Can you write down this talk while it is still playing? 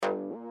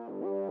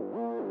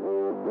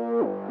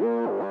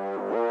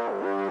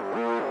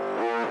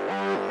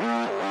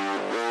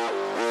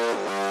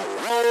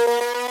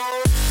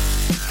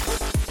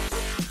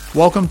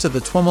Welcome to the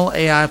TWIML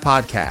AI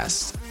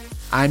Podcast.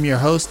 I'm your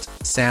host,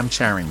 Sam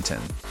Charrington.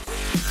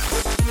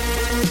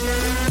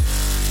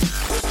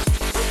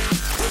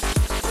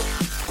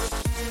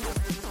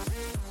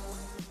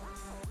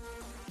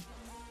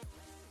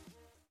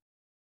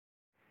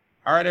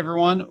 All right,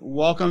 everyone.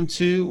 Welcome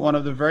to one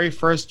of the very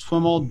first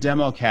TWIML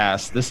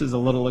Democasts. This is a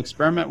little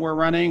experiment we're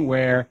running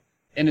where,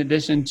 in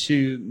addition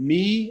to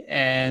me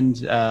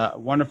and a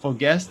wonderful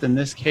guest, in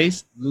this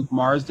case, Luke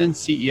Marsden,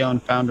 CEO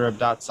and founder of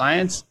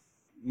DotScience,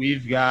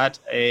 we've got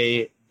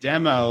a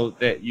demo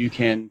that you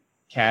can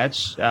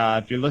catch.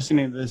 If you're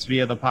listening to this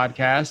via the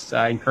podcast,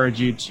 I encourage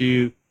you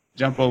to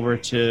jump over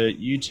to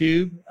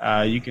YouTube.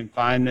 You can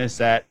find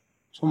this at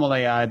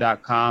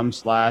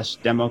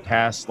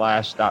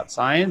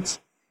twimlai.com/democast/.science.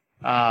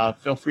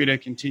 Feel free to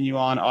continue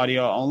on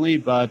audio only,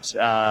 but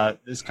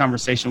this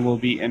conversation will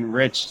be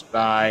enriched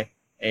by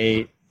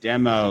a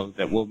demo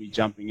that we'll be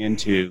jumping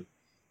into.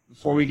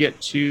 Before we get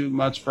too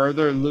much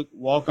further, Luke,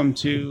 welcome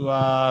to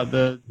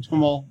the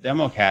TWIML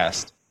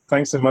Democast.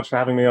 Thanks so much for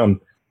having me on.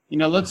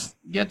 Let's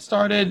get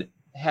started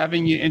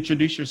having you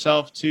introduce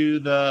yourself to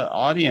the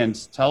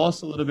audience. Tell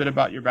us a little bit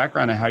about your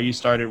background and how you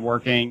started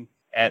working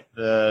at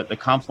the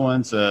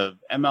confluence of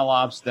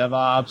MLOps,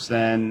 DevOps,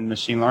 and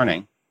machine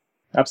learning.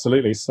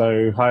 Absolutely.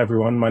 So, hi,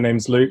 everyone. My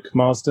name's Luke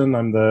Marsden.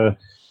 I'm the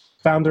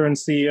founder and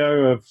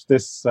CEO of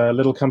this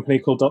little company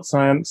called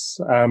DotScience.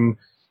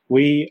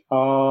 We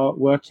are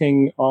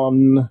working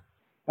on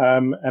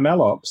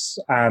MLOps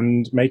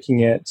and making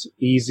it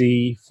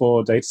easy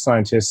for data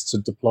scientists to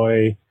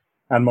deploy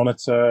and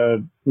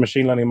monitor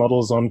machine learning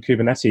models on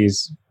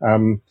Kubernetes.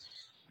 I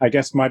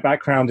guess my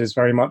background is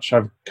very much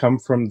I've come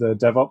from the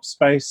DevOps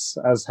space,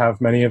 as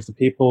have many of the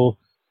people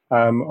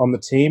on the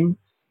team.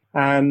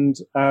 And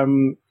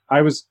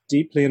I was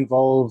deeply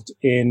involved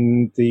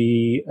in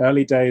the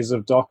early days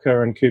of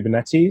Docker and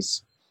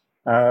Kubernetes,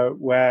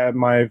 where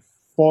my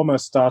former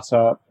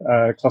startup,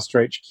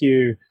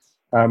 ClusterHQ,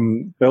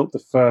 built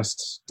the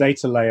first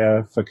data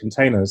layer for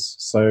containers,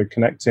 so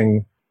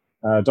connecting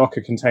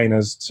Docker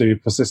containers to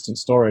persistent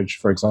storage,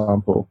 for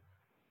example.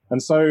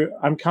 And so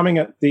I'm coming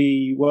at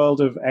the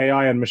world of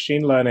AI and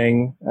machine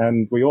learning,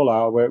 and we all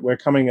are. We're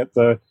coming at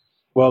the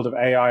world of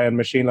AI and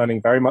machine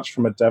learning very much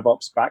from a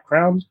DevOps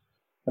background.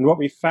 And what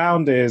we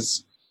found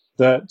is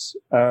that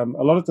a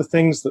lot of the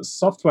things that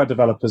software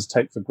developers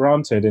take for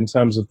granted in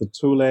terms of the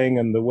tooling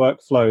and the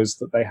workflows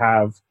that they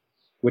have,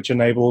 which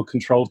enable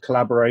controlled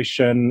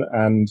collaboration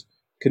and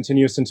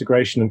continuous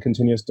integration and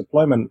continuous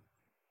deployment,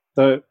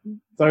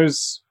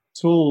 those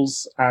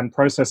tools and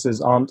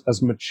processes aren't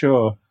as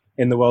mature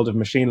in the world of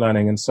machine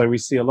learning. And so we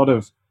see a lot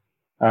of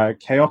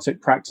chaotic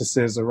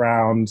practices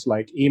around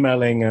like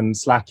emailing and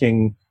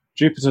slacking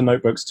Jupyter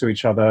notebooks to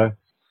each other,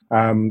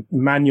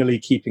 manually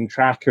keeping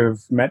track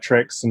of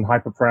metrics and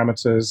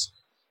hyperparameters,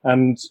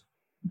 and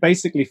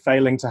basically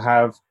failing to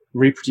have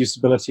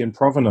reproducibility and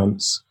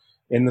provenance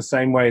in the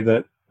same way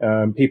that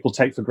people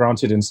take for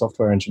granted in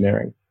software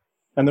engineering.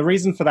 And the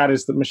reason for that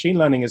is that machine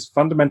learning is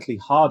fundamentally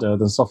harder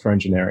than software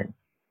engineering.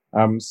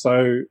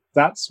 So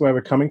that's where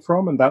we're coming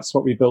from, and that's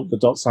what we built the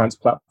DotScience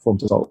platform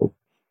to solve.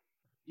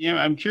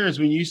 I'm curious,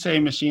 when you say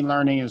machine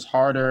learning is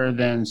harder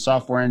than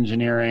software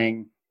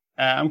engineering,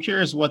 I'm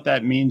curious what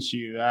that means to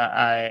you.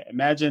 I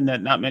imagine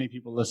that not many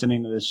people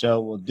listening to this show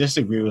will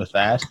disagree with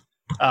that,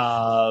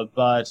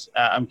 but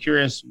I'm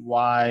curious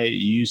why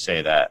you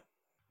say that.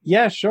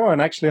 Yeah, sure. And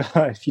actually,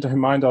 if you don't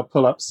mind, I'll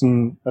pull up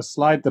a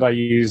slide that I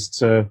used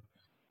to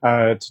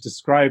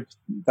describe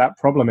that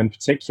problem in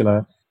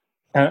particular.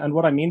 And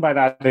what I mean by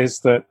that is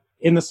that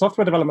in the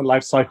software development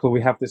lifecycle,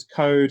 we have this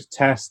code,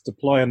 test,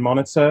 deploy, and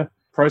monitor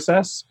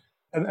process.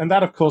 And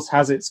that, of course,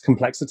 has its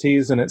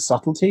complexities and its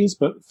subtleties,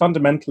 but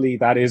fundamentally,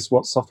 that is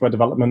what software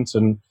development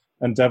and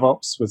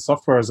DevOps with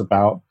software is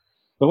about.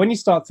 But when you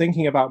start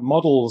thinking about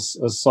models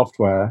as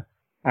software,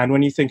 and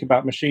when you think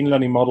about machine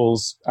learning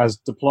models as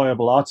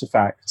deployable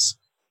artifacts,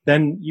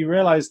 then you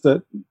realize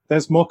that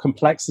there's more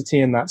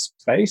complexity in that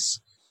space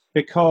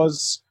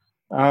because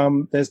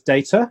there's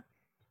data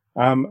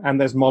and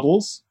there's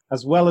models,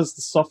 as well as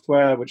the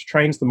software which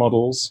trains the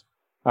models.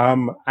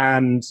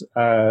 And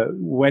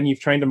when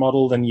you've trained a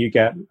model, then you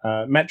get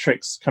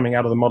metrics coming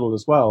out of the model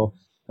as well.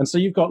 And so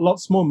you've got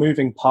lots more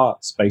moving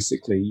parts,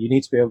 basically. You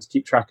need to be able to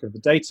keep track of the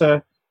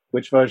data,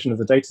 which version of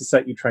the data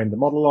set you trained the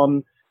model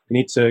on. You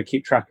need to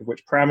keep track of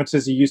which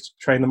parameters you use to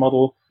train the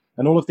model.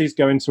 And all of these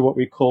go into what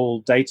we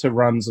call data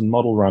runs and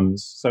model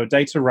runs. So a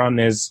data run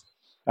is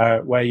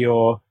where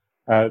you're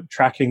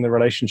tracking the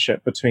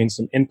relationship between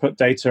some input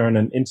data and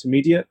an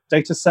intermediate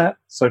data set.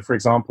 So, for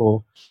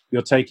example,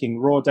 you're taking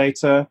raw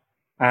data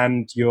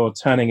and you're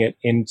turning it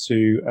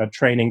into a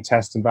training,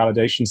 test, and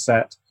validation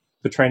set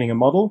for training a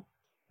model.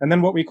 And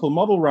then what we call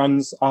model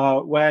runs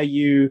are where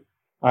you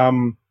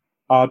are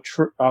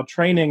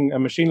training a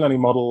machine learning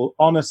model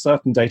on a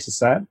certain data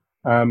set,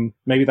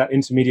 maybe that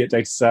intermediate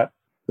data set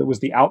that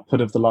was the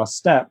output of the last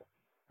step.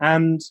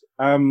 And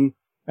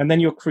then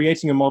you're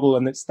creating a model,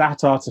 and it's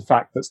that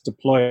artifact that's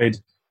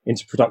deployed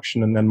into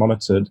production and then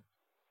monitored.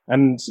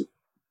 And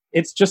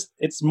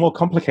it's more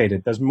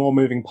complicated. There's more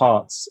moving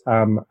parts,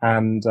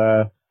 and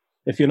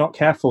if you're not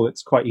careful,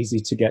 it's quite easy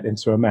to get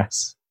into a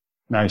mess.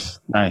 Nice.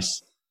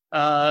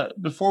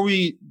 Before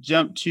we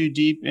jump too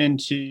deep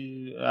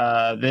into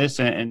this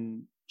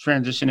and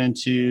transition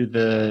into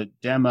the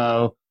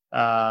demo,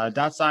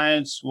 Dot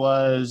Science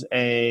was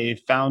a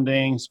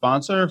founding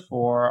sponsor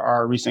for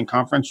our recent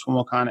conference,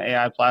 TWIMLcon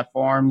AI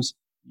Platforms.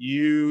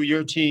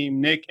 Your team,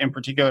 Nick in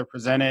particular,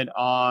 presented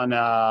on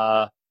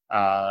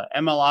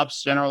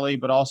MLOps generally,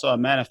 but also a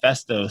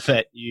manifesto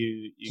that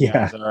you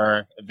guys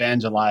are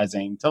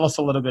evangelizing. Tell us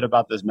a little bit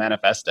about this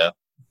manifesto.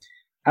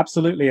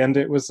 Absolutely, and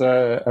it was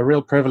a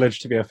real privilege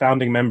to be a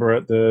founding member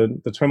at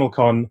the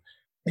TWIMLcon.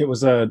 It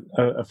was a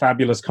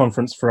fabulous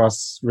conference for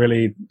us.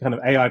 Really, kind of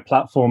AI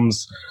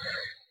platforms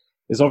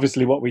is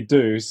obviously what we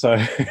do. So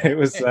it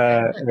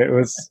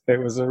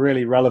was a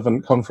really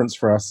relevant conference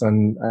for us,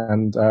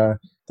 and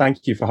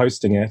thank you for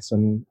hosting it.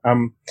 And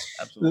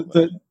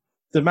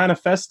the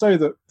manifesto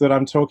that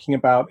I'm talking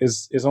about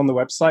is on the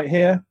website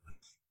here.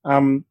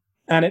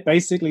 And it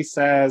basically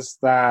says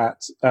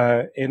that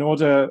in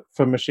order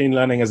for machine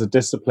learning as a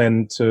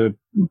discipline to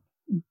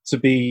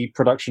be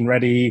production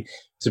ready,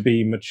 to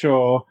be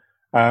mature,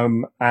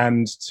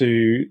 and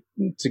to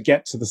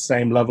get to the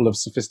same level of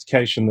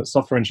sophistication that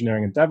software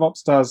engineering and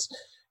DevOps does,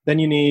 then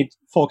you need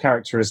 4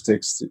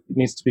 characteristics. It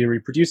needs to be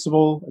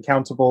reproducible,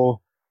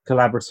 accountable,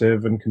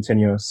 collaborative, and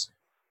continuous.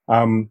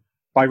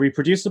 By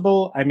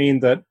reproducible, I mean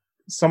that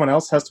someone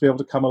else has to be able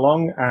to come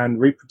along and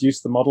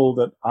reproduce the model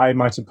that I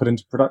might have put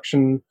into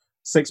production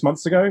 6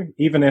 months ago,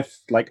 even if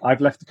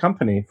I've left the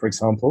company, for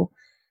example.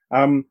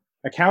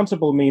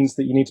 Accountable means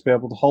that you need to be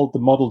able to hold the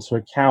model to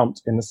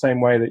account in the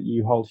same way that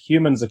you hold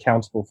humans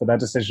accountable for their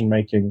decision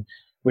making,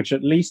 which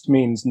at least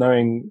means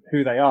knowing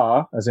who they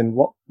are, as in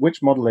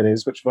which model it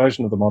is, which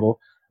version of the model,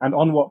 and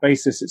on what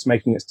basis it's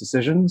making its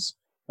decisions.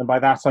 And by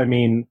that I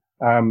mean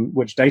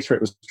which data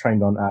it was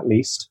trained on, at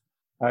least.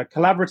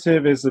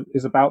 Collaborative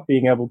is about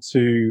being able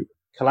to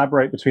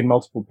collaborate between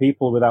multiple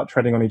people without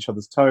treading on each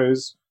other's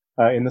toes,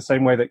 in the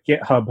same way that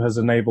GitHub has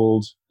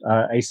enabled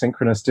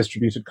asynchronous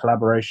distributed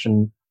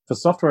collaboration for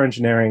software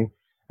engineering.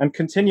 And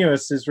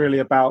continuous is really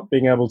about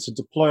being able to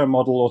deploy a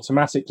model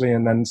automatically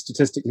and then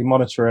statistically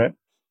monitor it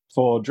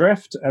for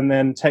drift, and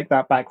then take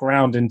that back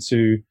around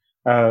into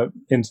the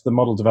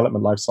model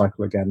development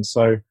lifecycle again.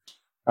 So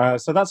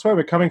that's where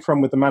we're coming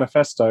from with the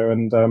manifesto,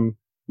 and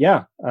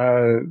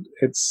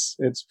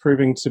it's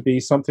proving to be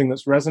something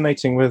that's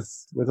resonating with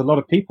a lot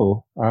of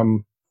people.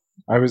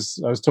 I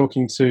was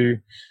talking to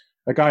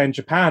a guy in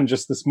Japan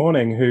just this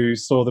morning who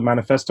saw the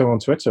manifesto on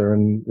Twitter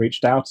and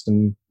reached out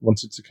and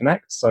wanted to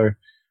connect. So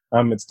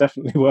it's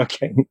definitely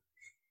working.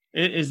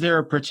 Is there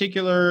a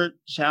particular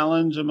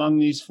challenge among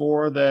these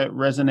 4 that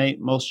resonate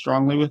most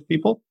strongly with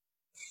people?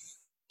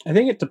 I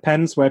think it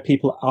depends where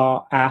people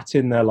are at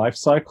in their life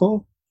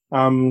cycle.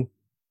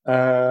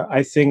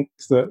 I think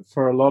that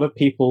for a lot of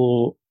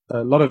people,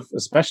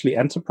 especially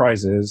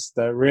enterprises,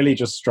 they're really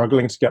just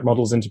struggling to get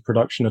models into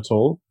production at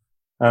all.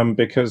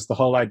 Because the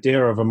whole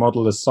idea of a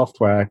model as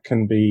software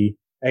can be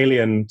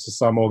alien to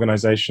some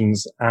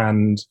organizations,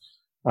 and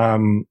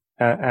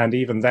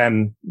even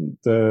then,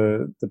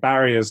 the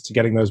barriers to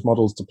getting those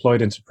models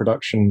deployed into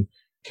production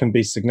can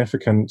be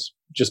significant,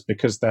 just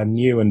because they're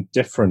new and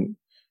different.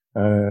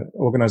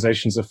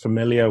 Organizations are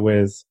familiar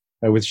with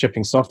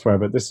shipping software,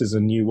 but this is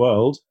a new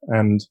world,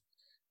 and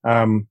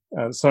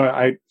so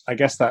I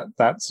guess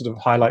that sort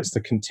of highlights the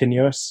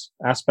continuous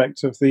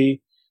aspect of the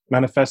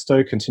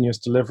manifesto, continuous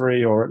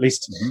delivery, or at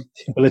least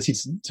the ability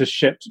to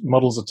ship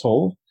models at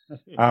all.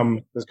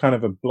 There's kind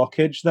of a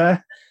blockage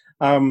there.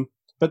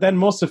 But then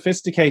more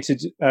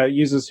sophisticated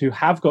users who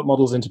have got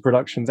models into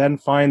production then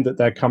find that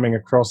they're coming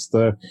across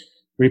the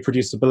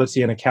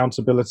reproducibility and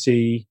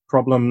accountability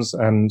problems.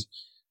 And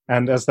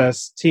as their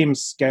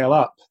teams scale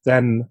up,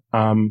 then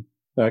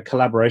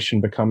collaboration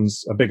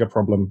becomes a bigger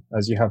problem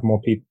as you have more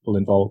people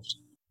involved.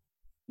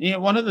 Yeah,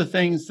 one of the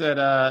things that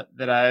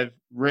I've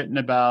written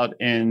about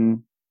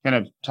in kind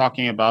of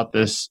talking about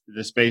this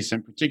space,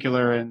 in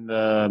particular in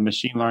the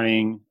machine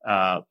learning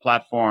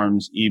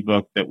platforms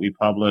ebook that we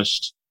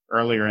published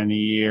earlier in the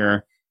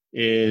year,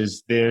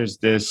 is there's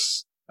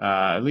this,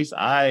 at least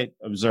I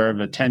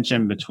observe, a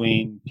tension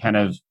between kind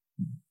of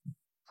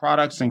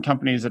products and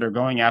companies that are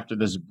going after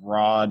this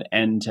broad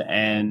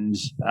end-to-end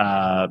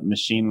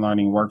machine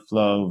learning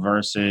workflow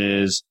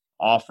versus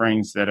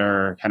offerings that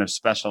are kind of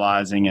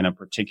specializing in a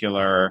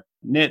particular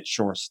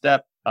niche or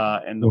step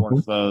in the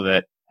workflow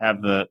that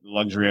have the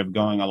luxury of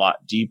going a lot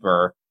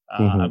deeper.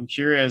 I'm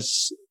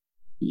curious,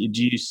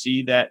 do you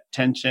see that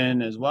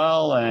tension as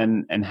well,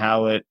 and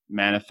how it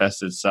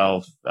manifests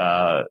itself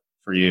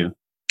for you?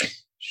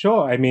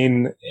 Sure. I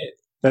mean,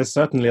 there's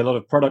certainly a lot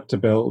of product to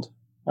build.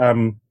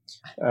 When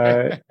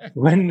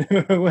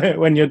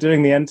you're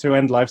doing the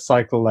end-to-end life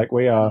cycle like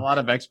we are, a lot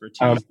of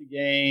expertise to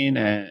gain,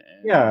 and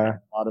a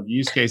lot of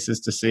use cases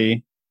to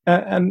see.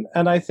 And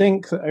I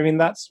think, I mean,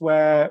 that's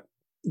where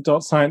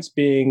Dot Science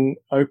being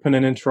open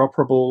and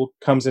interoperable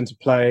comes into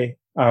play.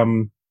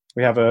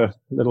 We have a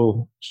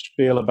little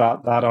spiel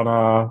about that on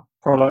our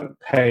product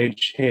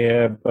page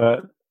here,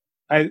 but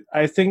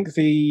I think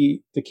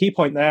the key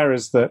point there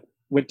is that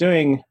we're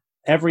doing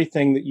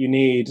everything that you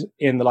need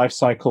in the life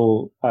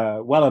cycle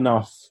well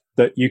enough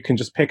that you can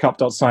just pick up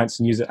 .science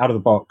and use it out of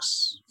the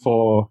box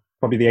for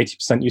probably the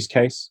 80% use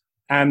case.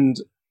 And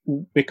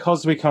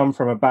because we come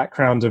from a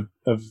background of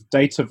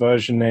data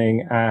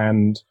versioning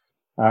and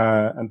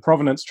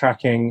provenance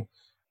tracking,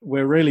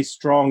 we're really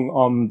strong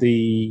on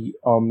the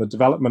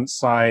development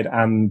side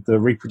and the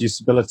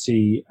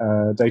reproducibility,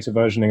 data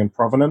versioning and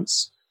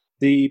provenance.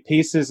 The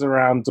pieces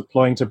around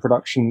deploying to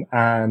production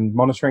and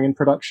monitoring in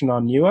production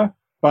are newer,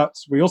 but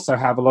we also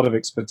have a lot of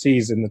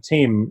expertise in the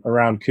team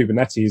around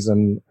Kubernetes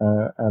and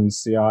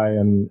CI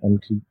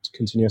and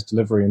continuous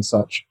delivery and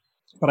such.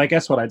 But I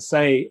guess what I'd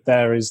say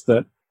there is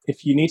that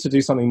if you need to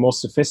do something more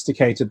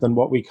sophisticated than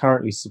what we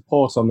currently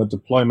support on the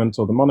deployment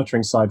or the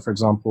monitoring side, for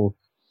example,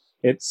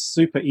 it's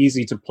super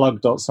easy to plug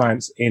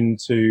 .science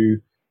into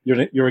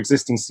your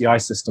existing CI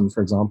system,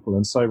 for example.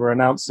 And so we're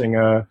announcing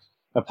a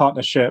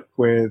partnership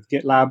with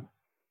GitLab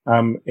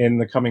in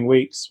the coming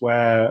weeks,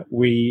 where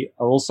we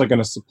are also going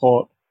to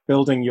support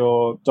building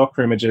your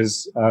Docker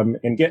images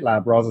in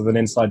GitLab rather than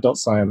inside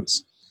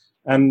 .science.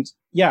 And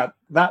yeah,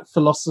 that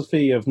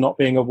philosophy of not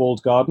being a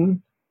walled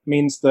garden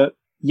means that,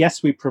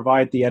 yes, we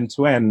provide the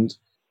end-to-end,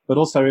 but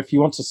also if you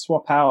want to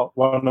swap out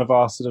one of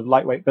our sort of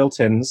lightweight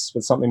built-ins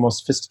with something more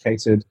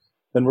sophisticated,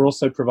 then we're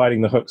also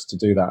providing the hooks to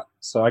do that.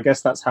 So I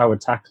guess that's how we're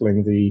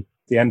tackling the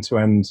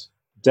end-to-end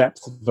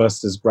depth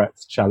versus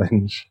breadth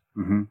challenge.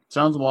 Mm-hmm.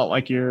 Sounds a lot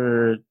like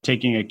you're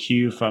taking a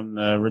cue from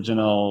the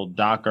original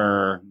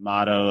Docker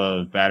motto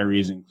of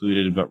batteries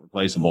included but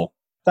replaceable.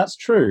 That's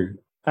true.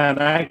 And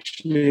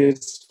actually,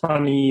 it's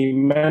funny you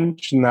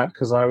mention that,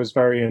 because I was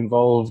very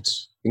involved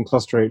in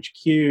Cluster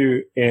HQ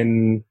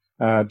in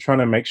trying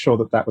to make sure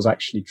that was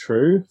actually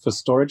true for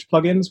storage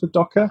plugins with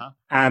Docker. Uh-huh.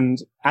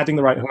 And adding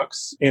the right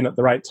hooks in at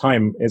the right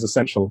time is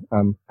essential.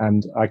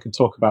 And I could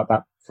talk about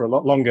that for a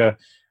lot longer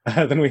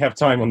than we have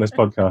time on this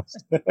podcast.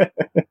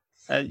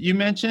 You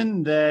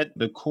mentioned that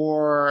the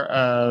core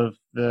of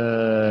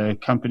the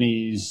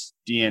company's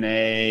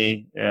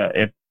DNA,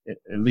 at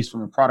least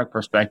from a product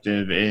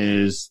perspective,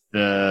 is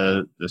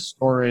the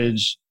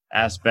storage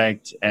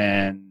aspect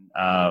and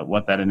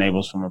what that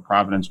enables from a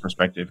provenance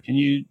perspective. Can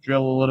you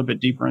drill a little bit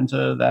deeper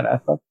into that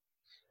aspect?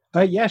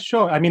 Yeah,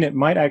 sure. I mean, it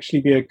might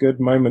actually be a good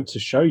moment to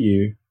show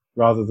you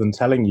rather than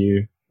telling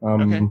you.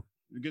 Okay.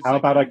 How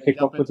about I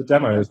kick off with the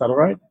demo? Is that all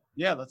right?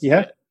 Yeah, let's do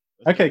it.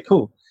 Okay,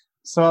 cool.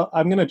 So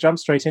I'm going to jump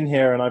straight in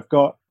here, and I've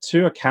got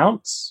 2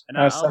 accounts. And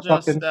I'll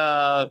just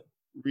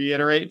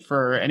reiterate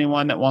for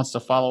anyone that wants to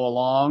follow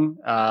along,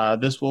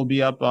 this will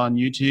be up on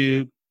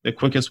YouTube. The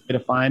quickest way to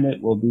find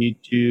it will be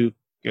to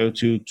go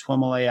to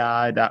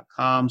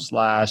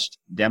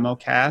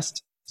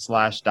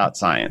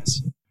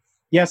twimlai.com/democast/.science.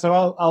 Yeah,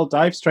 so I'll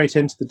dive straight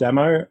into the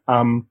demo.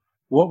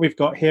 What we've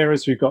got here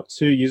is we've got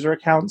 2 user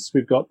accounts.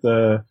 We've got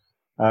the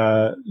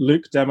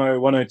Luke Demo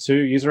 102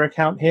 user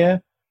account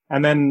here.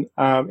 And then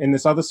in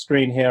this other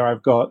screen here,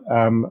 I've got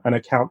an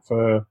account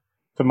for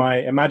my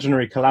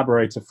imaginary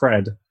collaborator,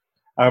 Fred.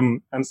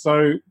 And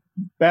so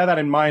bear that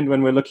in mind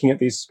when we're looking at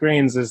these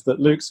screens, is that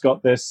Luke's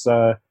got this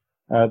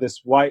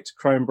this white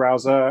Chrome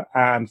browser,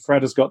 and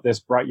Fred has got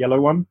this bright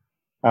yellow one.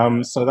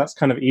 So that's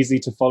kind of easy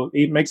to follow.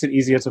 It makes it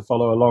easier to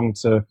follow along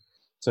to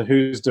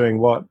who's doing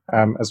what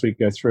as we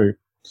go through.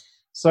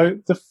 So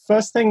the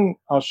first thing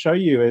I'll show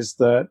you is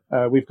that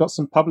we've got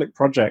some public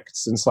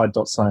projects inside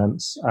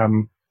 .science.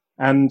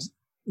 And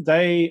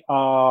they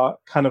are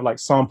kind of like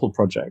sample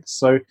projects.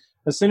 So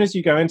as soon as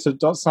you go into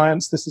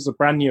 .science, this is a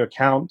brand new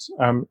account.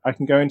 I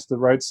can go into the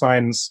road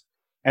signs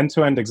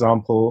end-to-end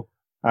example,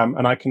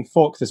 and I can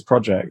fork this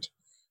project.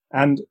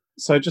 And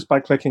so just by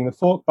clicking the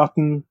fork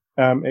button,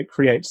 it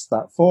creates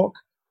that fork.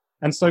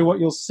 And so what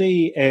you'll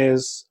see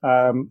is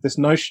this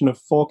notion of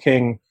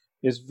forking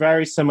is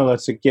very similar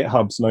to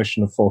GitHub's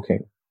notion of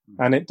forking.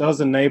 And it does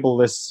enable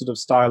this sort of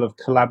style of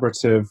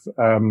collaborative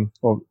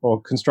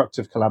or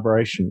constructive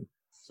collaboration.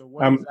 So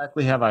what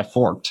exactly have I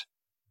forked?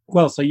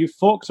 Well, so you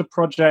forked a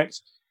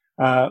project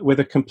with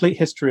a complete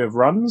history of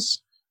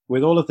runs,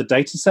 with all of the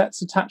data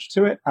sets attached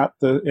to it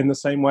in the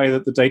same way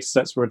that the data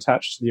sets were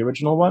attached to the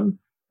original one.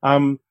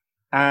 And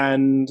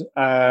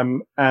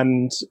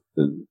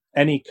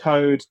any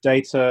code,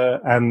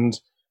 data, and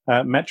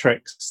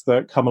metrics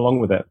that come along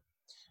with it.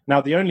 Now,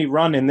 the only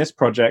run in this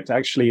project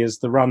actually is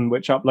the run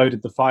which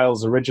uploaded the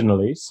files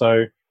originally.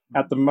 So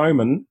at the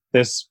moment,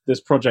 this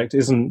project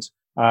isn't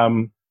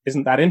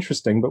that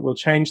interesting, but we'll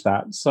change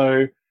that.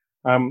 So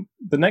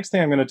the next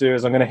thing I'm going to do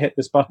is I'm going to hit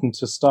this button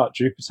to start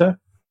Jupyter.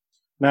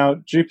 Now,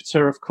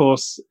 Jupyter, of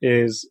course,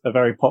 is a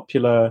very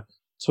popular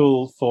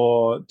tool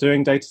for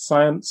doing data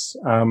science.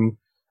 A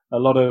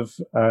lot of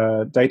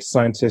data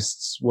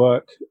scientists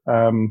work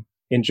in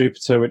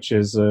Jupyter, which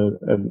is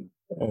an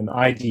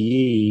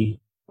IDE,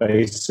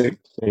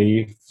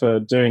 basically, for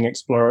doing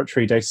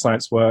exploratory data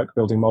science work,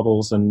 building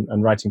models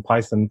and writing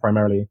Python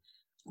primarily.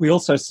 We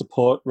also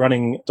support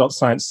running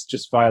 .science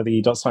just via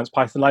the .science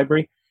Python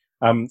library.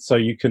 So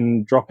you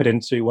can drop it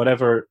into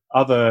whatever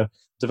other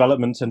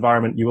development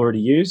environment you already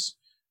use,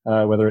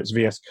 whether it's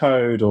VS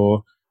Code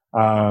or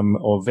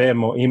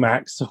Vim or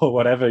Emacs or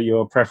whatever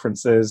your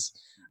preference is.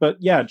 But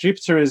yeah,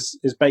 Jupyter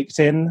is baked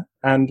in.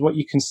 And what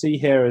you can see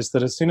here is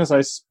that as soon as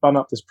I spun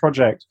up this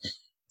project,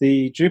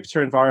 the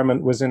Jupyter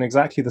environment was in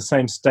exactly the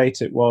same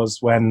state it was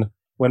when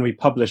we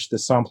published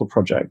this sample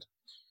project.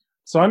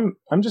 So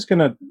I'm just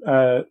going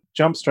to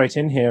jump straight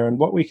in here. And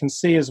what we can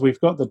see is we've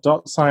got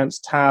the .science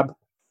tab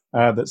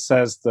that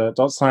says the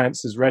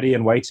 .science is ready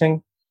and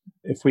waiting.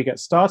 If we get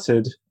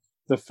started,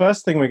 the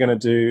first thing we're going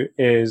to do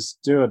is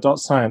do a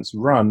 .science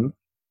run.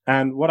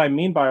 And what I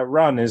mean by a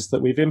run is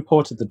that we've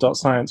imported the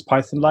 .science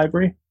Python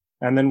library,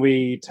 and then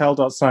we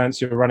tell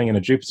 .science you're running in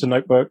a Jupyter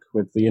notebook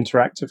with the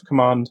interactive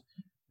command,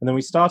 and then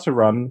we start a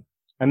run,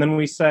 and then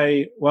we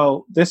say,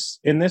 well,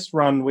 in this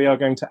run, we are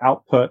going to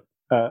output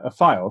a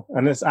file,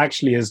 and this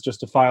actually is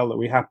just a file that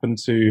we happen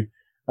to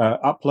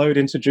upload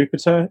into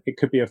Jupyter. It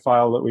could be a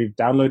file that we've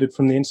downloaded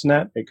from the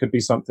internet. It could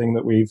be something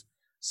that we've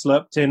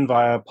slurped in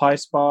via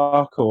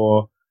PySpark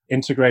or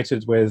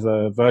integrated with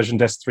a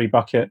versioned S3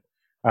 bucket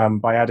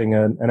by adding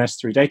an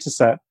S3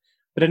 dataset.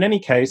 But in any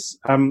case,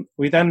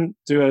 we then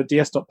do a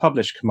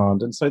ds.publish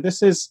command. And so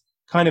this is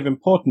kind of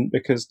important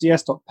because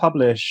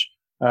ds.publish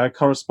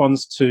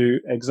corresponds to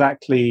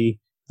exactly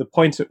the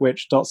point at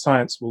which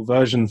 .science will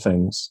version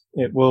things.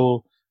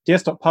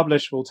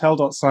 ds.publish will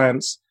tell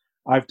 .science,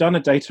 I've done a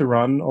data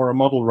run or a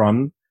model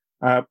run.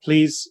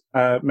 Please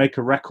make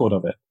a record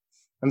of it.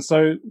 And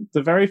so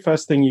the very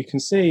first thing you can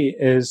see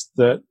is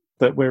that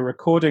we're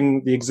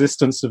recording the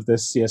existence of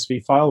this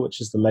CSV file, which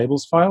is the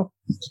labels file.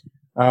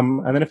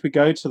 And then if we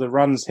go to the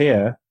runs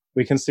here,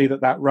 we can see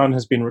that run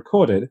has been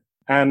recorded.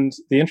 And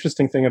the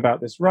interesting thing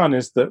about this run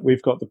is that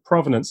we've got the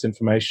provenance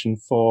information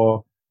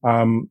for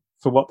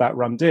what that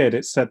run did.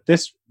 It said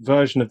this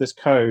version of this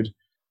code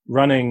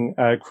running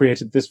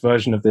created this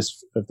version of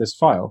this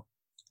file.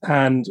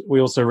 And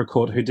we also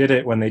record who did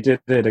it, when they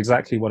did it,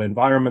 exactly what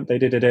environment they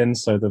did it in,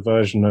 so the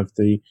version of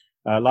the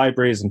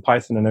libraries and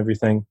Python and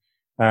everything.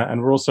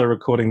 And we're also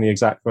recording the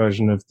exact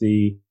version of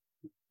the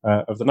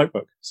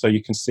notebook. So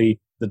you can see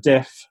the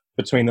diff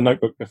between the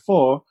notebook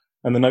before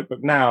and the notebook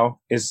now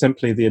is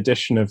simply the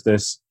addition of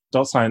this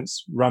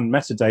 .science run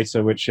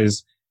metadata, which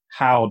is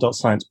how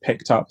 .science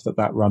picked up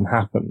that run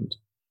happened.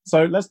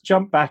 So let's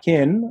jump back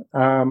in.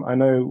 I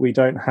know we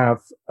don't have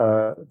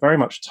very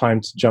much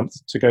time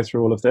to go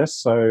through all of this,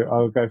 so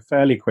I'll go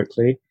fairly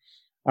quickly.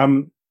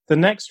 The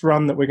next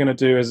run that we're going to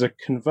do is a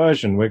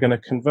conversion. We're going to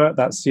convert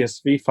that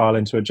CSV file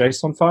into a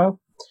JSON file,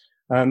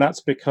 and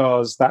that's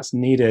because that's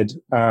needed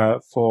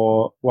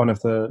for one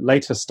of the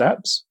later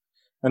steps.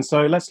 And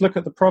so let's look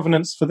at the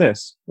provenance for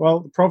this.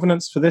 Well, the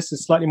provenance for this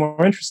is slightly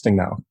more interesting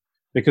now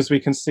because we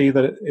can see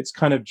that it's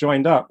kind of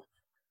joined up.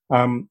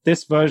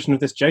 This version of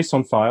this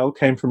JSON file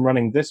came from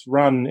running this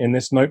run in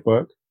this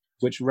notebook,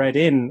 which read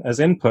in as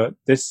input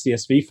this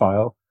CSV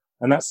file,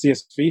 and that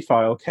CSV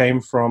file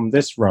came from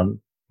this run.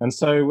 And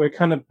so we're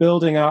kind of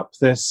building up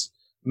this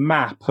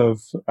map of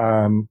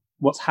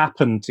what's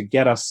happened to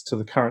get us to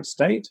the current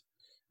state.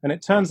 And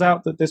it turns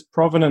out that this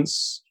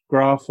provenance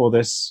graph, or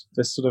this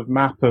sort of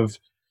map of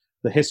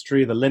the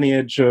history, the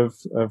lineage of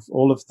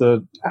all of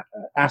the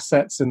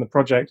assets in the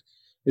project,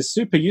 is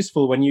super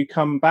useful when you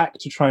come back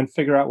to try and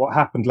figure out what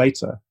happened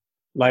later.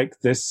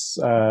 Like this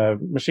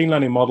machine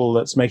learning model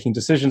that's making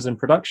decisions in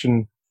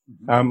production,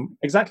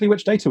 exactly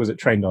which data was it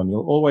trained on?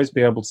 You'll always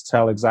be able to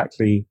tell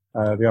exactly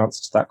the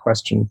answer to that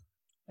question.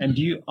 And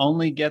do you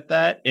only get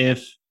that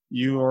if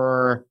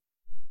you're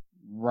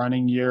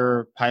running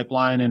your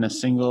pipeline in a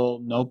single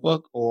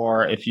notebook,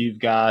 or if you've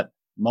got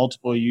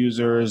multiple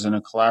users in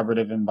a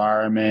collaborative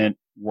environment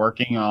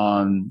working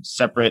on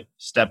separate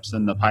steps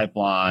in the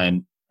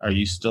pipeline? Are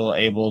you still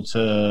able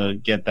to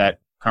get that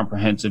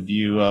comprehensive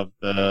view of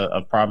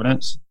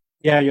provenance?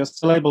 Yeah, you're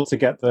still able to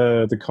get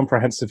the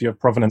comprehensive view of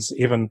provenance,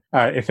 even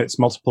if it's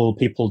multiple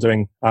people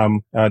doing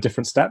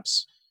different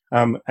steps.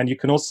 And you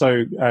can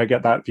also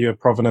get that view of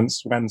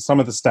provenance when some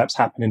of the steps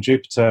happen in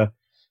Jupyter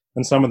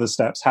and some of the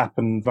steps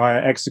happen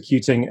via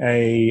executing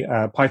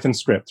a Python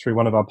script through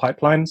one of our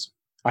pipelines.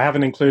 I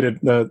haven't included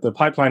the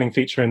pipelining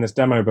feature in this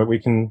demo, but we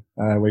can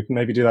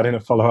maybe do that in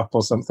a follow-up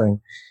or something.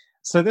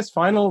 So this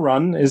final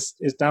run is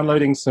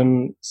downloading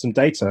some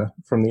data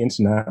from the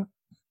internet.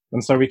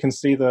 And so we can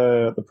see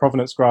the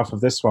provenance graph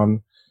of this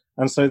one.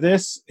 And so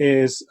this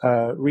is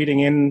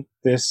reading in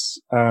this,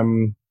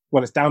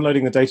 it's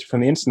downloading the data from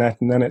the internet,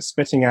 and then it's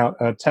spitting out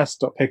a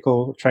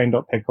test.pickle,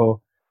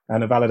 train.pickle,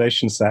 and a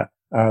validation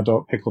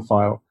set.pickle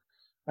file.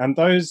 And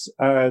those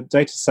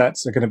data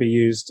sets are going to be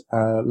used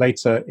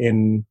later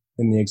in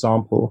the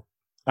example.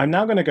 I'm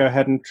now going to go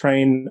ahead and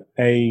train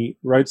a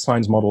road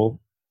signs model.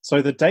 So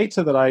the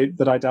data that I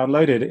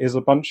downloaded is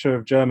a bunch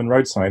of German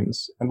road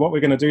signs. And what we're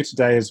going to do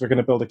today is we're going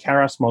to build a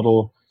Keras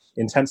model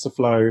in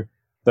TensorFlow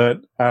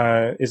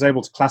that is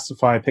able to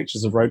classify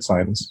pictures of road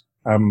signs.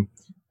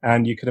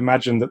 And you could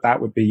imagine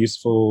that would be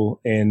useful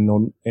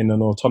in an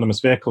autonomous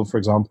vehicle, for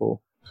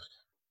example.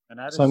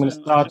 So I'm going to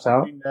start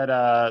out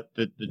that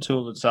the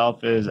tool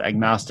itself is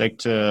agnostic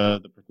to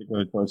the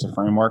particular choice of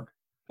framework.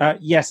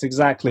 Yes,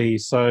 exactly.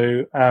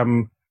 So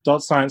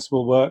Dot Science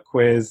will work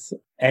with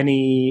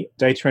any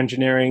data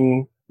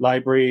engineering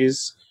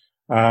libraries.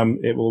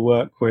 It will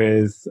work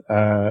with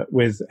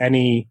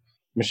any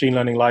machine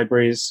learning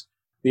libraries.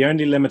 The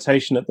only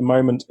limitation at the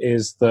moment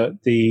is that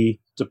the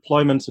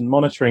deployment and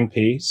monitoring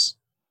piece,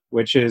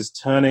 which is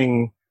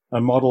turning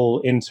a model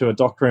into a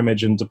Docker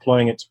image and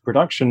deploying it to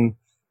production,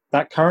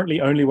 that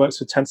currently only works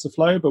with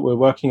TensorFlow, but we're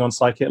working on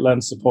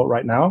scikit-learn support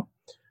right now.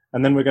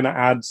 And then we're going to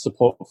add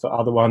support for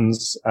other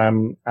ones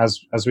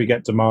as we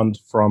get demand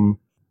from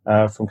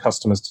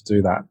customers to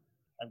do that.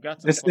 I've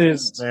got some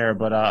questions there,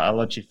 but I'll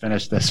let you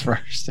finish this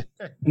first.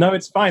 No,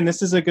 it's fine.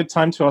 This is a good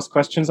time to ask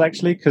questions,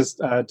 actually, because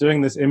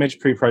doing this image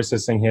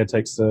pre-processing here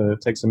takes a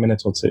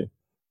minute or two.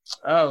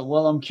 Oh,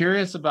 well, I'm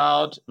curious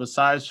about,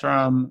 besides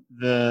from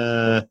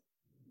the,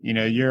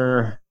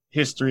 your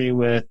history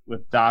with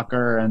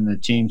Docker and the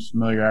team's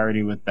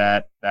familiarity with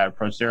that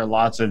approach, there are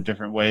lots of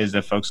different ways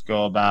that folks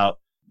go about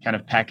kind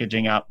of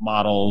packaging up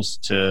models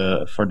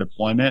for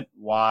deployment.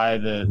 Why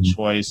the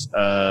choice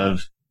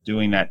of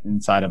doing that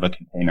inside of a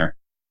container?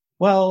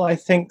 Well, I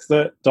think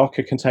that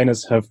Docker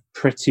containers have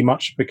pretty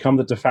much become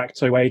the de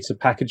facto way to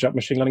package up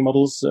machine learning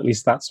models. At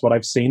least that's what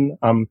I've seen.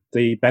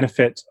 The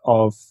benefit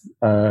of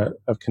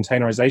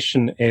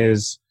containerization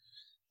is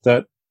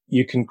that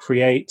you can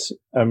create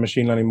a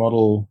machine learning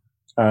model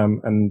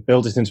and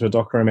build it into a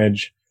Docker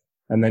image,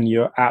 and then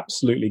you're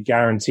absolutely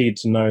guaranteed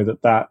to know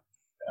that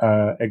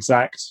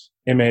exact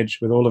image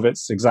with all of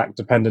its exact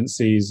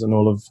dependencies and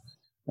all of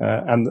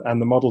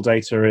and the model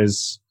data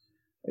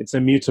it's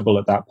immutable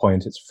at that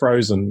point. It's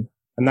frozen.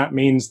 And that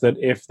means that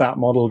if that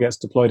model gets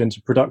deployed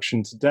into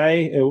production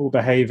today, it will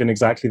behave in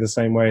exactly the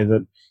same way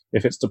that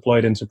if it's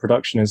deployed into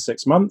production in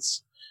 6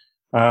 months.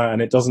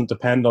 And it doesn't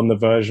depend on the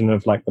version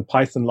of like the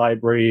Python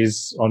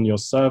libraries on your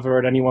server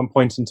at any one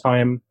point in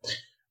time.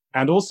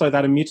 And also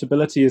that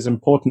immutability is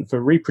important for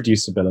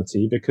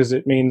reproducibility, because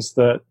it means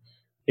that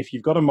if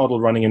you've got a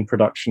model running in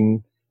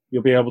production,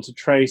 you'll be able to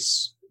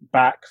trace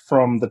back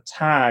from the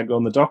tag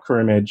on the Docker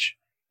image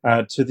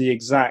to the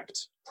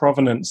exact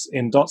provenance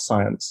in Dot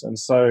Science. And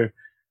so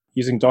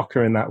using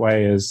Docker in that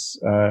way is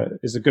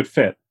a good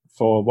fit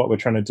for what we're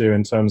trying to do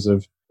in terms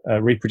of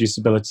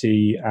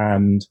reproducibility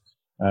and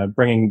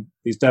bringing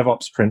these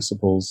DevOps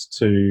principles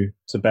to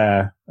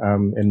bear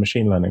in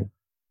machine learning.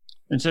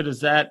 And so does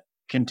that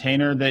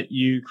container that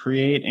you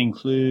create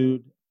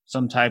include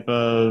some type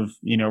of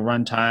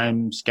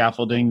runtime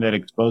scaffolding that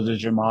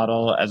exposes your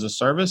model as a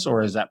service,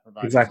 or is that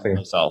provided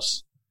someplace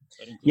else?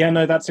 Yeah,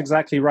 no, that's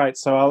exactly right.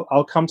 So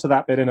I'll come to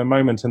that bit in a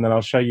moment, and then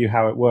I'll show you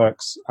how it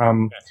works.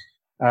 Okay.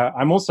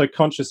 I'm also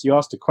conscious you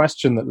asked a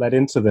question that led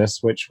into this,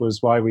 which was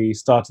why we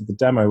started the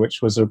demo,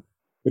 which was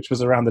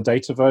around the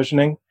data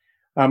versioning.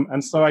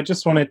 And so I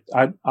just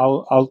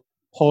I'll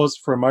pause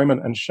for a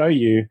moment and show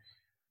you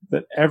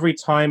that every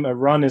time a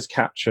run is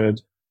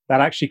captured, that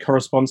actually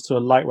corresponds to a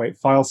lightweight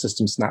file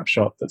system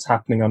snapshot that's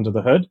happening under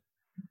the hood.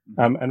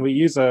 And we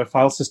use a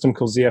file system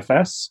called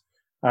ZFS,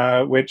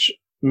 which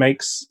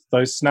makes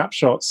those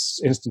snapshots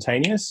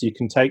instantaneous. You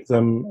can take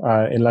them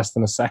in less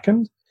than a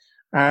second.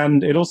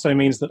 And it also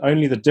means that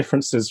only the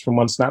differences from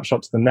one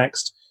snapshot to the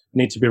next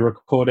need to be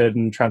recorded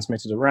and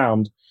transmitted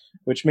around,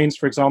 which means,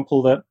 for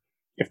example, that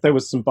if there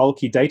was some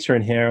bulky data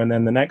in here and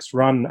then the next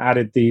run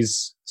added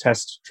these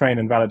test, train,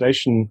 and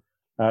validation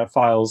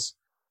files,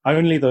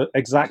 only the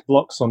exact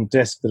blocks on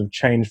disk that have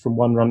changed from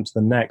one run to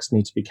the next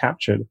need to be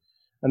captured.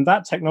 And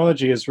that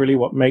technology is really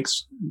what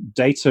makes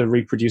data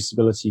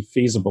reproducibility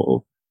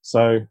feasible.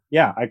 So,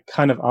 yeah, I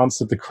kind of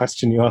answered the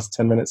question you asked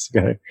 10 minutes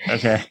ago.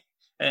 Okay.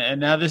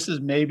 And now this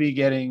is maybe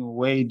getting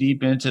way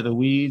deep into the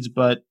weeds,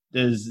 but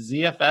does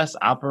ZFS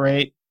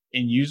operate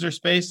in user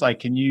space? Like,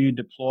 can you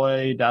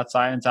deploy Dot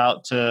Science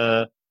out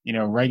to,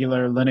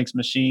 regular Linux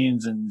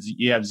machines and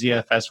you have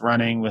ZFS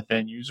running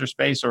within user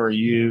space, or do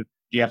you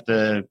have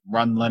to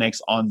run Linux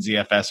on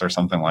ZFS or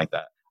something like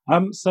that?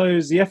 So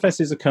ZFS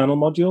is a kernel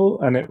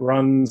module and it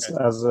runs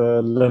as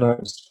a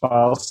Linux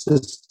file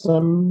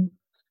system.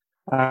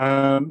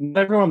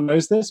 Everyone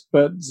knows this,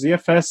 but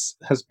ZFS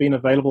has been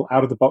available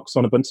out of the box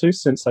on Ubuntu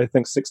since I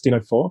think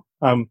 1604.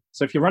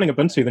 So if you're running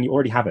Ubuntu, then you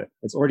already have it.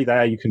 It's already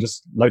there. You can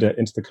just load it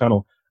into the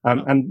kernel.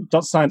 And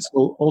Dot Science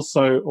will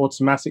also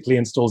automatically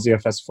install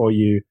ZFS for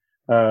you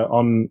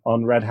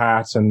on Red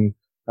Hat and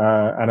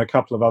a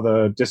couple of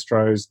other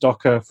distros.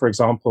 Docker, for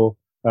example,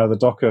 the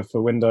Docker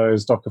for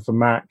Windows, Docker for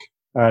Mac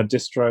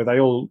distro.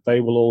 They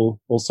will all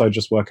also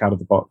just work out of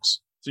the box.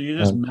 So you're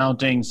just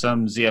mounting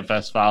some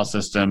ZFS file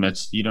system.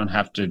 You don't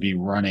have to be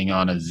running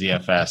on a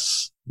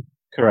ZFS.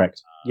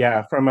 Correct.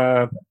 Yeah. From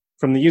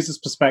the user's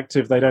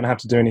perspective, they don't have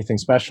to do anything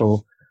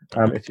special.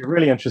 If you're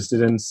really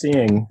interested in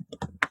seeing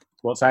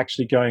what's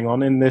actually going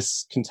on in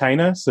this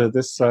container, so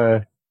this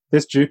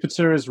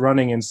Jupyter is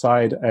running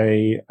inside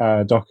a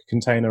Docker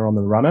container on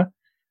the runner,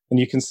 and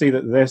you can see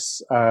that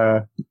this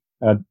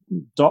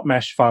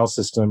 .mesh file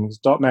system.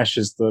 .mesh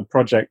is the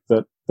project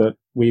that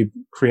we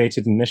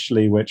created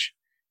initially, which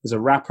is a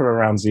wrapper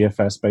around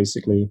ZFS,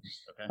 basically.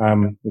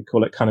 Okay. We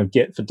call it kind of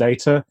Git for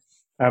data.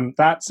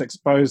 that's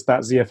exposed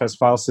that ZFS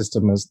file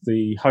system as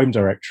the home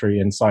directory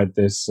inside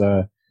this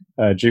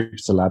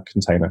JupyterLab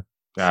container.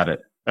 Got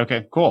it.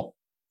 Okay, cool.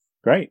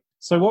 Great.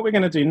 So what we're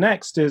going to do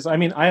next is, I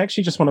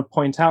actually just want to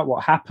point out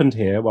what happened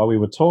here while we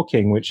were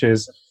talking, which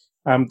is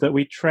that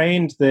we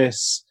trained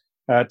this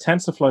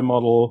TensorFlow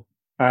model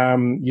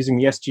using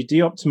the SGD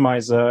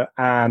optimizer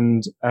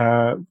and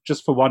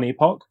just for one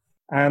epoch.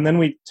 And then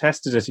we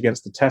tested it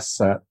against the test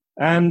set.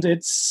 And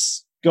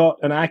it's got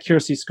an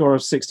accuracy score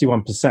of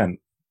 61%.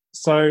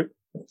 So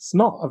it's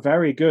not a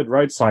very good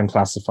road sign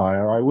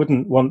classifier. I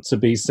wouldn't want to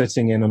be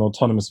sitting in an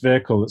autonomous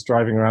vehicle that's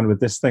driving around with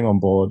this thing on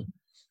board.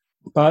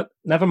 But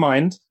never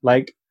mind.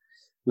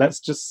 Let's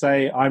just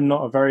say I'm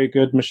not a very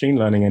good machine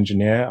learning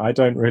engineer. I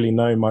don't really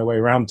know my way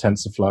around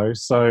TensorFlow.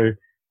 So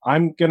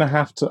I'm going to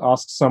have to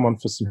ask someone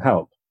for some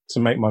help to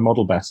make my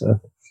model better.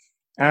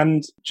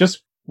 And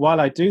just while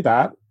I do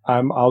that,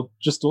 I'll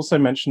just also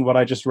mention what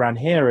I just ran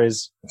here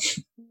is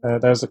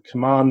there's a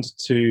command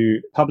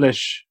to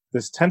publish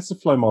this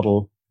TensorFlow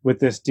model with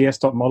this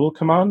ds.model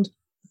command.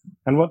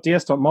 And what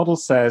ds.model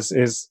says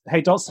is,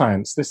 hey,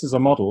 .science, this is a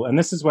model. And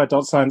this is where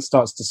 .science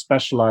starts to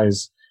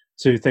specialize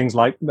to things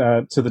like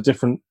to the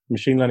different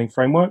machine learning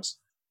frameworks.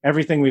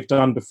 Everything we've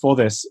done before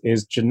this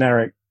is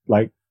generic,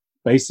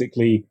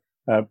 basically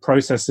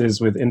processes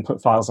with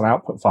input files and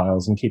output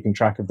files and keeping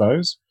track of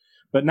those.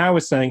 But now we're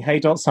saying, hey,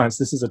 .science,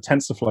 this is a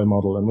TensorFlow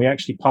model. And we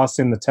actually pass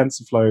in the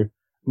TensorFlow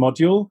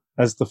module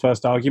as the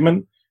first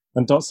argument.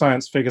 And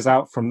 .science figures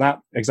out from that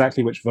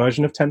exactly which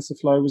version of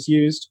TensorFlow was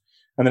used.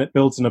 And then it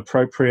builds an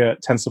appropriate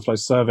TensorFlow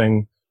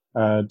serving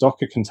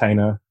Docker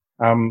container.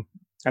 And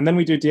then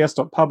we do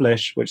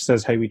ds.publish, which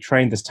says, hey, we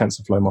trained this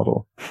TensorFlow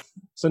model.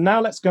 So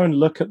now let's go and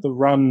look at the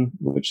run,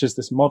 which is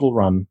this model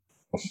run.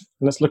 And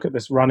let's look at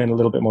this run in a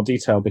little bit more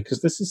detail,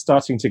 because this is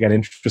starting to get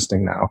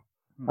interesting now.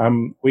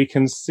 We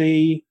can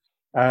see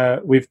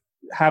we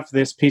have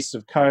this piece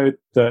of code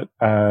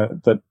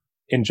that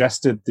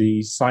ingested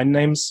the sign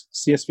names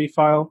CSV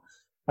file.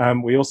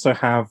 We also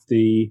have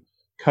the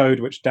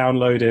code which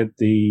downloaded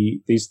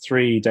these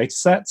three data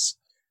sets,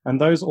 and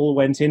those all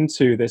went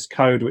into this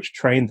code which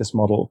trained this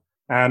model.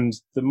 And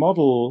the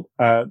model,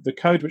 the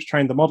code which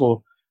trained the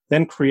model,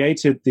 then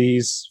created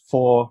these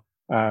four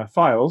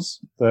files: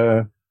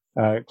 the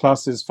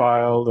classes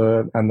file,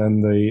 and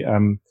then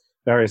the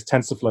various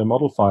TensorFlow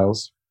model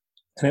files.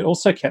 And it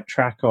also kept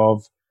track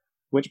of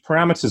which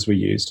parameters we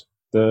used,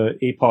 the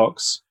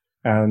epochs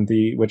and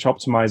which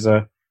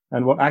optimizer,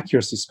 and what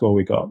accuracy score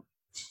we got.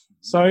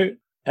 So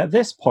at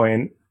this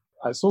point,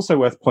 it's also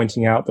worth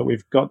pointing out that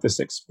we've got this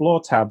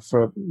Explore tab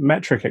for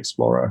Metric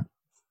Explorer.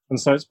 And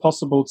so it's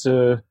possible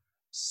to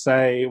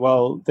say,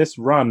 well, this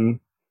run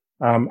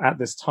at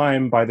this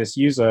time by this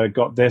user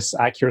got this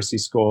accuracy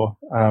score.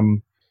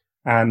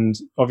 And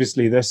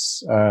obviously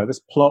this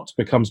plot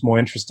becomes more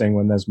interesting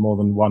when there's more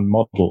than one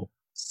model.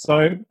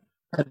 So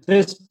at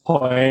this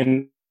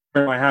point, I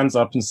throw my hands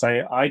up and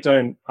say,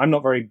 I'm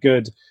not very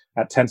good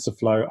at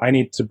TensorFlow. I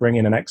need to bring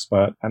in an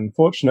expert. And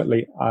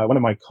fortunately, one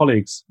of my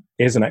colleagues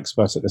is an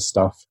expert at this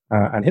stuff,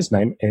 and his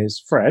name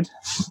is Fred.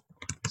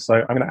 So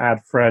I'm going to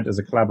add Fred as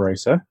a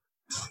collaborator.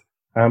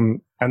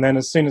 And then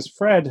as soon as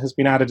Fred has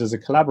been added as a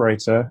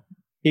collaborator,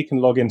 he can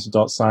log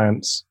into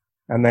 .science,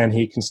 and then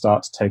he can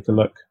start to take a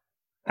look.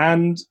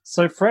 And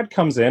so Fred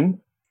comes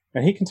in,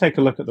 and he can take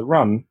a look at the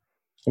run.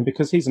 And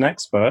because he's an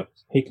expert,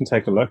 he can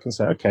take a look and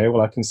say, okay,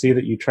 well, I can see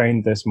that you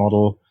trained this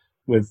model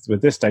with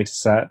this data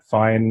set,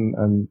 fine,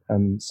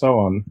 and so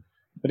on.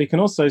 But he can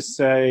also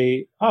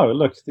say, oh,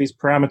 look, these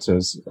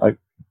parameters,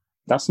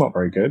 that's not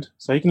very good.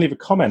 So he can leave a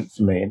comment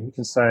for me, and he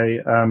can say,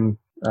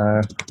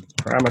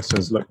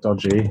 parameters look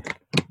dodgy.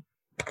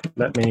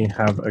 Let me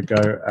have a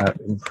go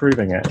at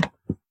improving it.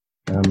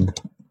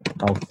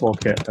 I'll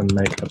fork it and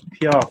make a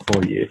PR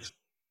for you.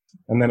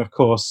 And then, of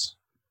course,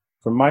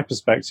 from my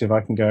perspective,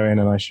 I can go in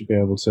and I should be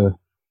able to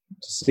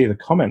see the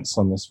comments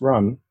on this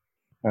run.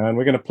 And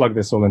we're going to plug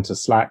this all into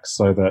Slack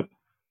so that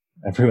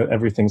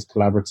everything's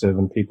collaborative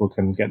and people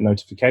can get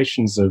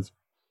notifications of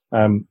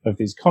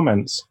these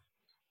comments.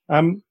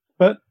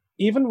 But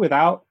even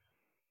without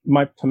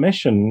my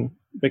permission,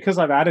 because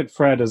I've added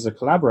Fred as a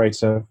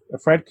collaborator,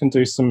 Fred can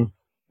do some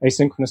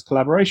asynchronous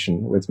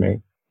collaboration with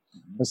me.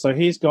 And so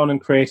he's gone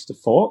and created a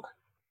fork.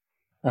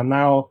 And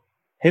now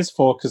his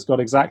fork has got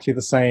exactly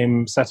the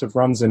same set of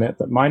runs in it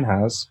that mine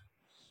has.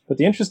 But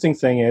the interesting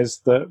thing is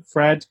that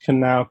Fred can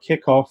now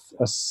kick off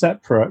a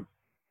separate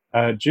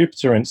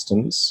Jupyter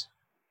instance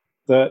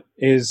that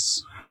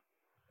is,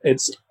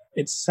 it's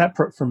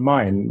separate from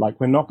mine. Like,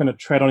 we're not going to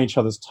tread on each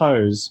other's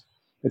toes.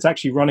 It's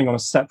actually running on a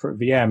separate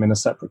VM in a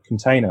separate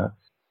container.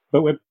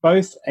 But we're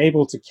both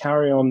able to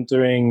carry on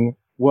doing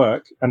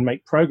work and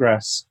make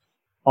progress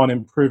on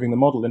improving the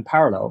model in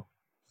parallel.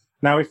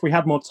 Now, if we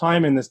had more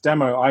time in this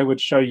demo, I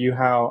would show you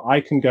how I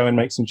can go and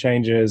make some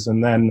changes,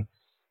 and then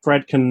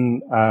Fred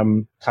can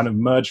kind of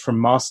merge from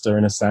master,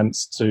 in a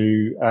sense,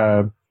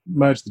 to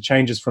merge the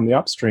changes from the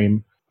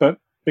upstream. But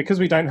because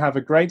we don't have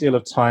a great deal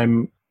of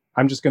time,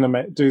 I'm just going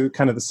to do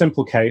kind of the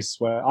simple case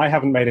where I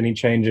haven't made any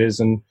changes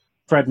and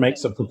Fred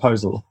makes a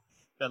proposal.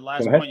 The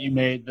last point you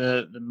made,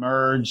 the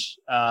merge,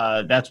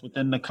 that's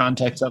within the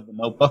context of the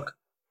notebook?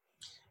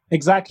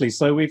 Exactly.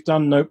 So we've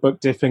done notebook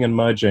diffing and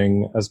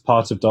merging as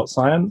part of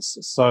 .science.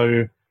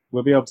 So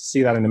we'll be able to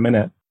see that in a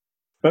minute.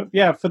 But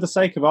yeah, for the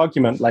sake of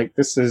argument, like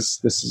this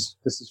is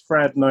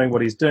Fred knowing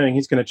what he's doing.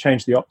 He's going to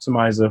change the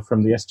optimizer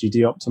from the SGD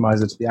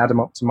optimizer to the Adam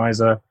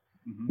optimizer,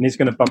 and he's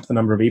going to bump the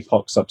number of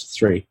epochs up to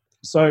 3.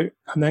 So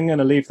I'm then going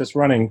to leave this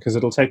running because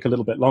it'll take a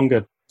little bit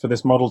longer for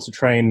this model to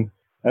train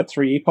at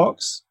 3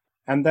 epochs.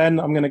 And then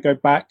I'm going to go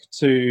back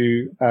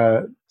to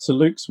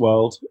Luke's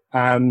world,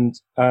 and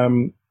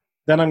then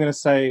I'm going to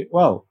say,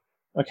 well,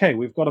 okay,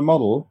 we've got a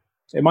model.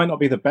 It might not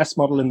be the best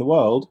model in the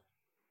world,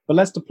 but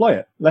let's deploy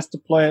it. Let's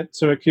deploy it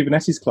to a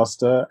Kubernetes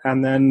cluster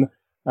and then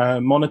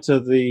monitor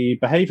the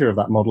behavior of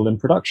that model in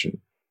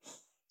production.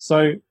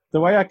 So the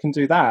way I can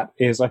do that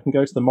is I can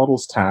go to the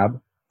Models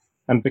tab,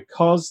 and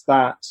because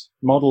that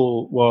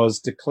model was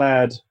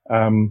declared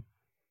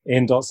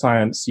in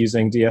 .science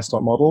using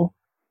ds.model,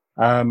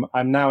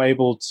 I'm now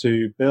able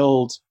to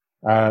build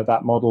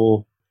that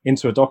model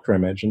into a Docker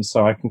image. And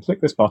so I can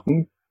click this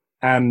button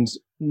and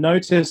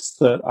notice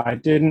that I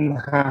didn't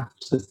have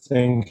to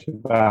think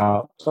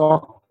about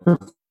Docker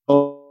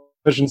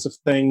versions of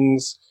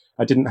things.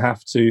 I didn't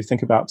have to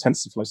think about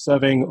TensorFlow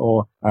serving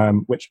or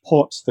which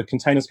port the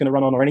container is going to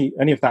run on or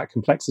any of that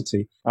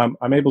complexity.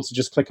 I'm able to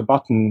just click a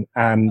button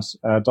and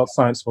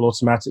 .science will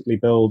automatically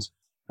build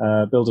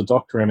a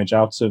Docker image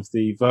out of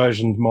the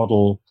versioned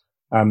model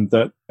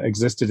that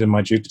existed in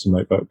my Jupyter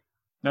notebook.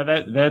 Now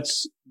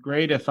that's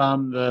great if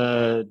I'm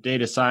the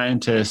data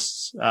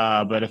scientist,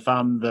 but if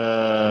I'm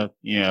the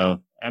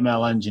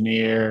ML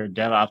engineer,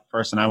 DevOps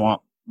person,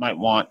 might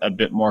want a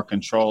bit more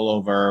control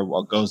over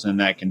what goes in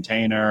that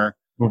container.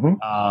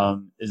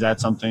 Mm-hmm. Is that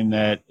something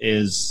that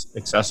is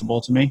accessible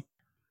to me?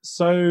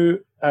 So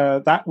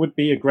that would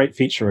be a great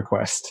feature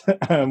request.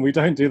 We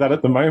don't do that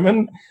at the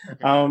moment,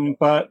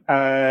 but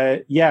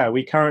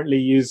we currently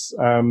use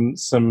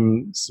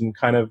some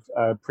kind of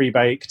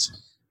pre-baked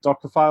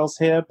Docker files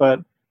here. But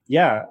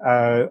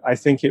I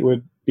think it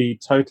would be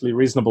totally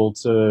reasonable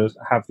to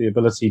have the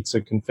ability to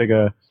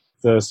configure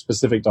the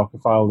specific Docker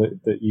file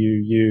that you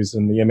use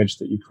and the image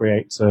that you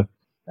create to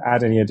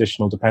add any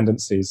additional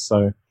dependencies.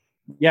 So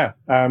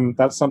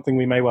that's something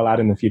we may well add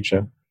in the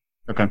future.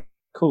 Okay.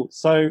 Cool.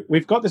 So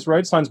we've got this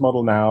road signs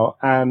model now,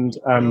 and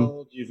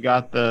you've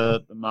got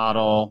the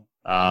model.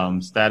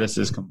 Status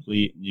is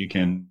complete. You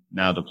can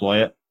now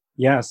deploy it.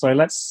 Yeah. So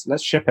let's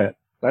ship it.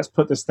 Let's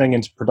put this thing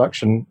into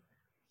production.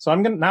 So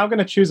I'm now going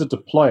to choose a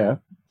deployer,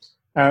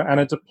 and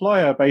a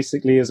deployer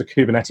basically is a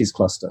Kubernetes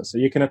cluster. So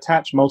you can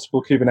attach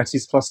multiple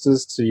Kubernetes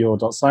clusters to your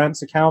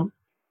 .science account.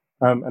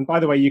 And by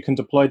the way, you can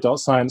deploy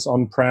 .science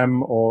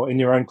on-prem or in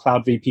your own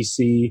cloud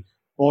VPC,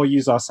 or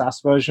use our SaaS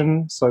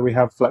version. So we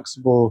have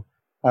flexible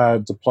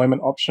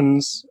deployment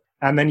options,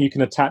 and then you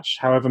can attach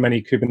however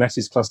many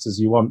Kubernetes clusters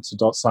you want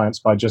to .science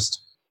by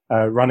just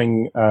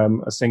running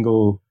a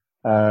single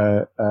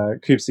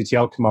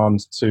kubectl command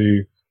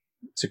to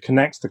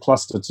connect the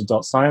cluster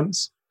to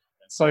 .science.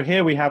 So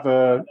here we have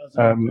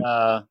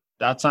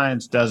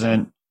 .science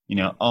doesn't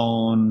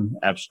own,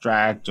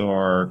 abstract,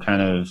 or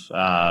kind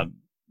of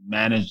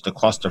manage the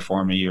cluster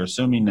for me. You're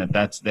assuming that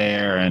that's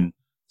there and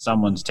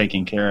someone's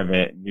taking care of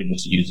it and you're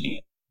just using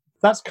it.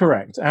 That's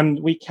correct. And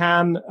we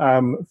can,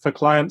 for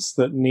clients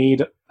that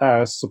need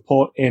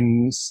support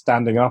in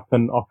standing up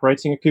and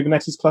operating a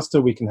Kubernetes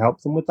cluster, we can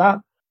help them with that.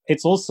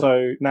 It's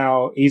also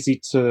now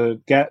easy to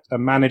get a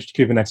managed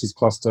Kubernetes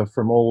cluster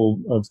from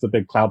all of the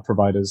big cloud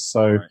providers.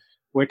 So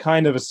we're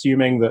kind of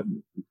assuming that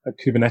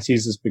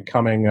Kubernetes is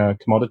becoming a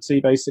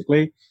commodity,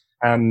 basically.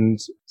 And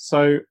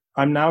so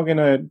I'm now going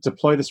to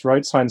deploy this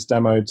road signs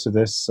demo to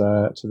this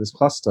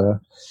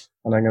cluster,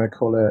 and I'm going to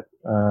call it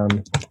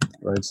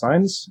road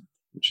signs,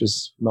 which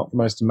is not the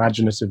most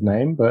imaginative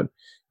name, but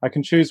I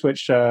can choose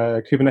which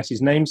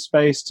Kubernetes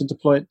namespace to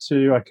deploy it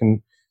to. I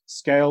can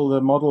scale the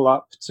model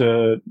up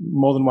to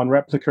more than one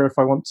replica if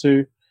I want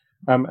to,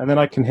 and then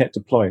I can hit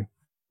deploy.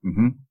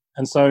 Mm-hmm.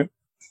 And so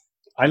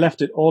I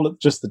left it all at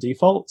just the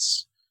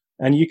defaults,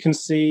 and you can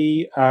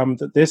see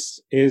that this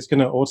is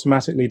going to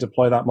automatically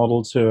deploy that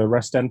model to a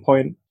REST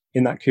endpoint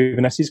in that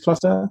Kubernetes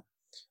cluster.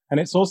 And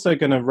it's also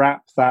going to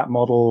wrap that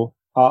model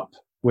up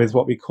with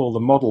what we call the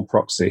model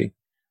proxy.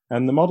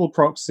 And the model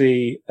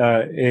proxy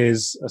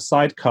is a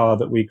sidecar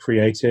that we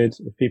created.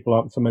 If people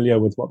aren't familiar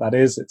with what that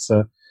is, it's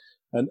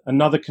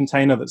another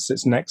container that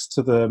sits next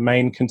to the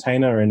main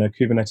container in a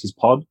Kubernetes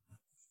pod.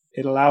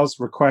 It allows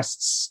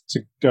requests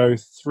to go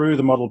through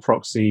the model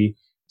proxy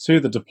to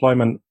the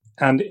deployment.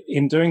 And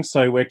in doing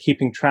so, we're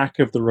keeping track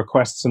of the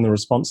requests and the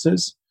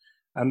responses.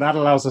 And that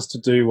allows us to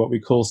do what we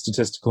call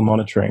statistical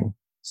monitoring.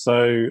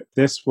 So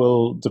this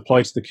will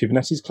deploy to the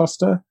Kubernetes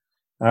cluster,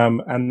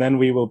 and then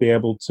we will be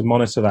able to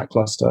monitor that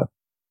cluster.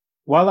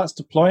 While that's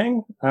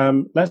deploying,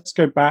 let's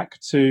go back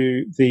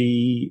to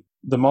the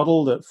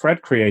model that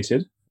Fred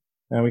created,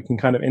 and we can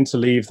kind of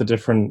interleave the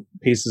different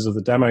pieces of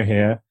the demo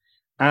here.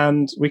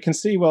 And we can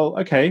see, well,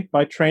 okay,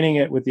 by training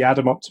it with the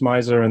Adam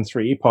optimizer and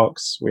 3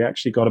 epochs, we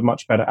actually got a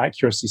much better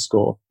accuracy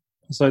score.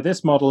 So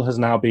this model has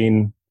now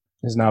been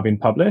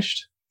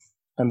published,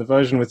 and the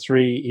version with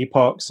 3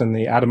 epochs and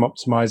the Atom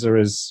Optimizer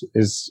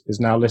is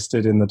now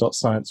listed in the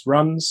 .science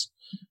runs.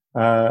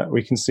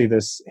 We can see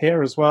this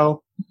here as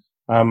well.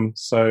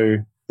 So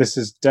this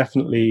is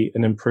definitely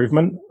an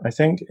improvement, I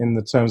think, in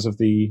the terms of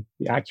the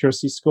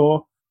accuracy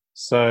score.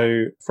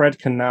 So Fred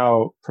can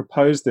now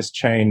propose this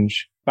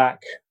change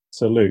back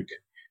to Luke.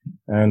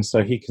 And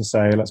so he can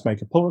say, let's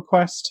make a pull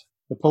request.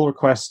 The pull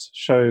request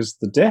shows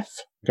the diff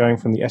going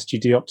from the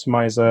SGD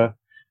optimizer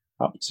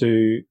up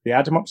to the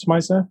Atom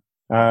optimizer,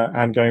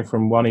 and going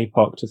from 1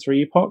 epoch to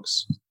 3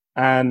 epochs.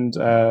 And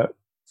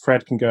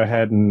Fred can go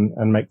ahead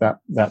and make that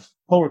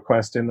pull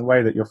request in the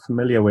way that you're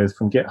familiar with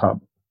from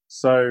GitHub.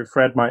 So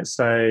Fred might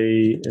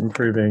say,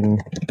 improving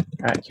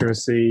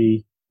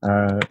accuracy,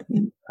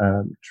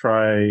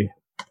 try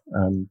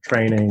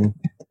training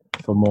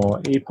for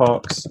more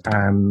epochs,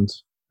 and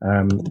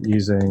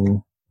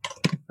using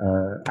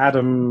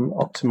Atom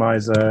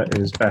optimizer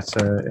is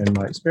better in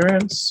my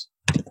experience.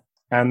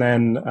 And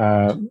then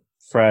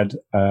Fred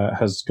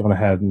has gone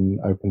ahead and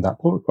opened that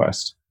pull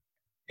request.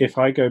 If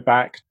I go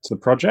back to the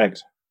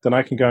project, then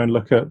I can go and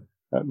look at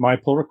my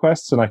pull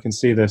requests, and I can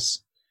see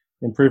this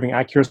improving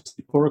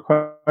accuracy pull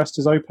request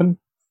is open.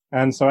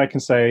 And so I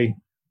can say,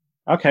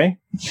 okay,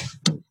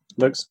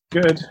 looks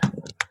good.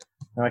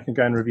 And I can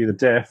go and review the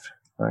diff.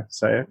 I can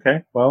say,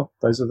 okay, well,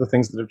 those are the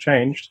things that have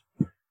changed.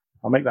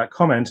 I'll make that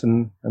comment,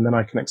 and then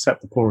I can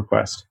accept the pull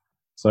request.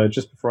 So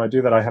just before I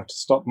do that, I have to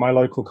stop my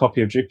local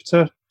copy of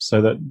Jupyter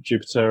so that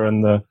Jupyter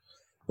and the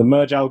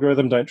merge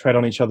algorithm don't tread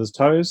on each other's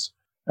toes.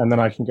 And then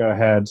I can go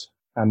ahead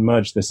and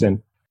merge this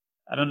in.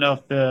 I don't know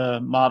if the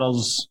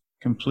model's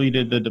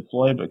completed the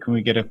deploy, but can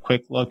we get a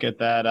quick look at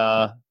that,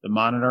 the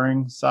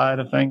monitoring side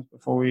of things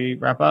before we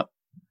wrap up?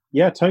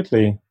 Yeah,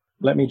 totally.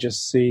 Let me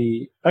just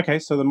see. Okay,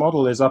 so the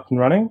model is up and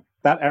running.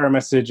 That error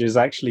message is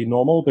actually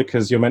normal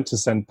because you're meant to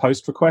send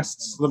post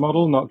requests to the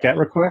model, not get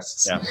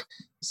requests. Yeah.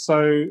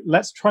 So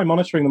let's try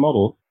monitoring the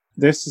model.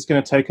 This is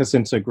going to take us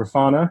into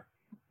Grafana.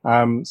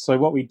 So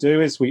what we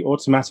do is we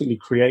automatically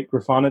create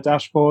Grafana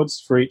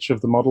dashboards for each of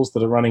the models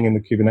that are running in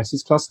the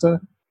Kubernetes cluster.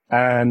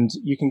 And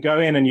you can go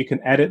in and you can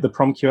edit the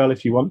PromQL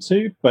if you want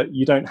to, but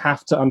you don't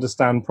have to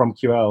understand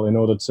PromQL in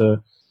order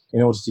to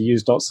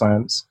use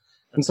 .science.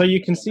 And so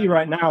you can see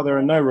right now there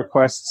are no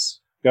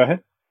requests. Go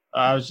ahead.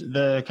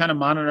 The kind of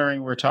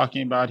monitoring we're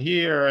talking about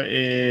here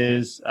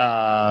is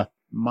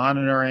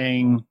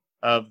monitoring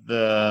of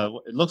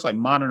it looks like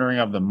monitoring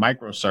of the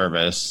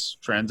microservice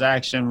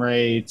transaction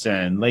rates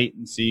and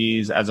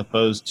latencies, as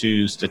opposed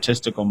to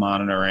statistical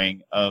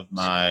monitoring of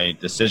my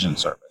decision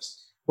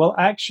service. Well,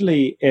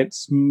 actually,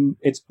 it's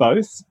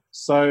both.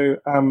 So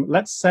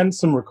let's send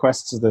some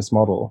requests to this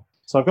model.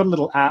 So I've got a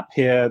little app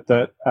here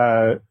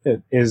that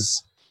it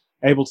is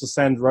able to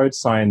send road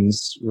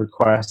signs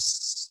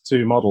requests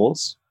to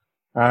models.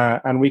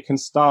 And we can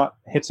start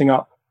hitting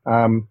up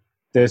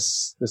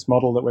this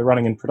model that we're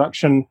running in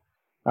production.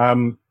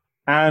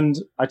 And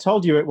I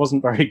told you it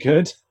wasn't very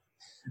good.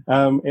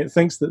 It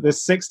thinks that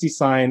this 60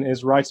 sign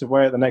is right of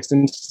way at the next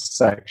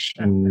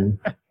intersection.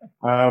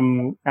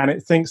 And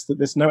it thinks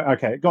that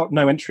it got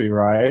no entry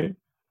right.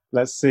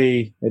 Let's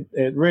see.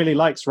 It really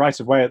likes right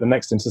of way at the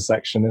next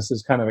intersection. This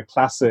is kind of a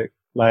classic,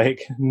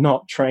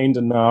 not trained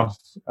enough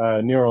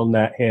neural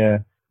net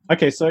here.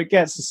 Okay, so it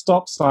gets a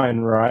stop sign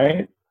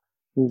right.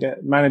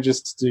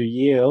 Manages to do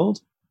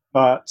yield,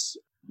 but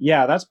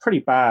yeah, that's pretty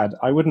bad.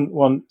 I wouldn't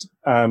want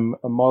a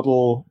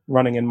model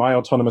running in my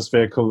autonomous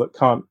vehicle that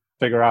can't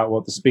figure out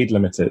what the speed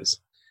limit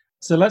is.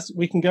 So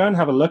we can go and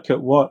have a look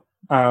at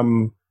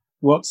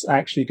what's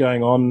actually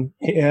going on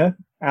here.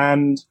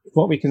 And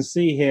what we can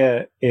see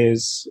here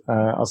is,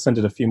 I'll send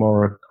it a few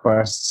more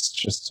requests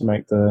just to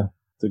make the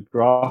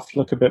graph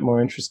look a bit more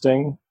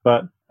interesting.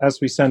 But as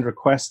we send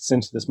requests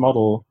into this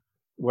model,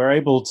 we're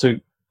able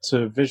to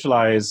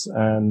visualize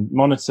and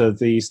monitor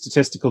the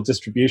statistical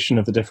distribution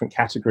of the different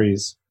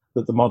categories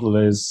that the model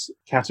is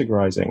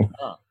categorizing.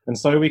 Oh. And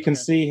so we can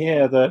see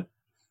here that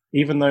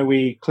even though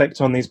we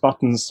clicked on these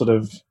buttons sort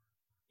of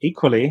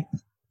equally,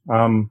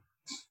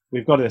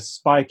 we've got a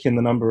spike in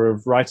the number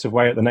of right of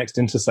way at the next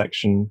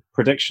intersection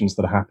predictions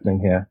that are happening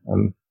here.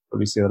 And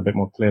probably see that a bit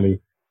more clearly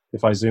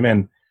if I zoom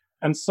in.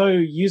 And so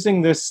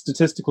using this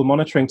statistical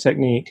monitoring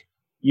technique,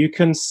 you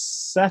can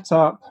set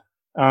up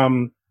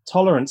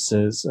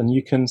tolerances, and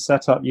you can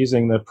set up,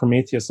 using the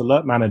Prometheus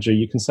Alert Manager,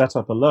 you can set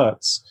up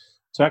alerts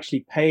to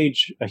actually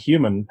page a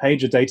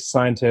data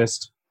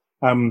scientist,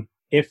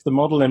 if the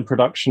model in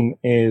production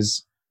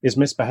is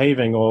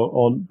misbehaving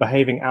or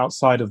behaving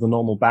outside of the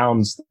normal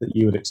bounds that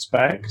you would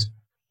expect.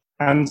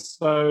 And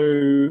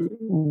so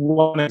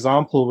one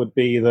example would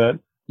be that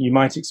you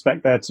might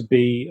expect there to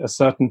be a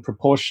certain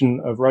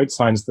proportion of road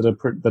signs that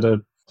are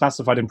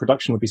classified in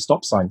production would be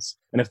stop signs.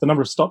 And if the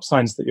number of stop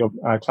signs that you're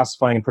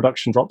classifying in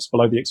production drops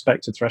below the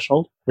expected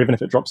threshold, or even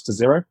if it drops to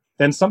 0,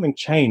 then something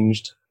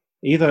changed.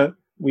 Either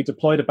we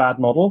deployed a bad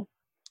model,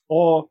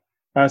 or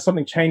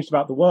something changed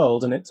about the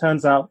world. And it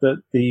turns out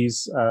that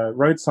these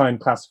road sign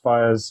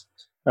classifiers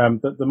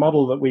the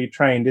model that we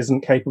trained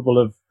isn't capable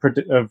of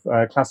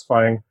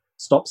classifying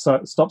stop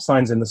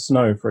signs in the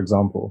snow, for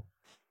example.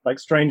 Like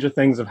stranger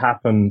things have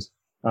happened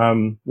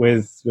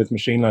with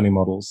machine learning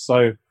models.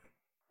 So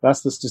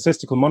that's the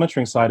statistical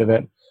monitoring side of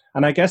it.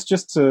 And I guess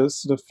just to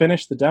sort of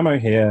finish the demo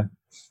here,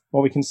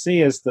 what we can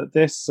see is that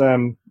this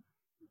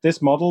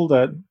model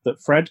that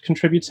Fred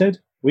contributed,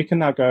 we can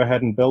now go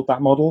ahead and build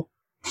that model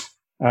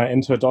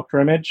into a Docker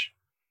image.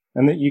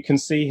 And that you can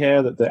see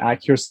here that the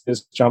accuracy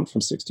has jumped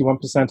from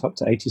 61% up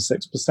to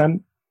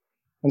 86%.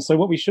 And so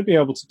what we should be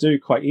able to do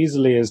quite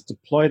easily is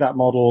deploy that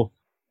model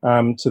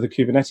to the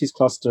Kubernetes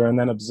cluster and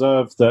then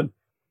observe that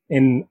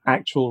in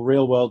actual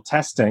real world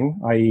testing,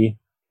 i.e.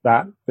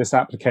 that this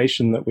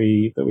application that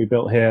we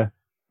built here,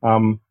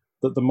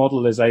 that the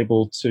model is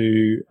able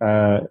to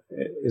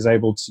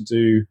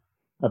do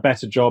a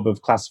better job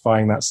of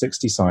classifying that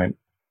 60 sign.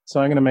 So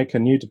I'm going to make a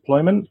new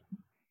deployment.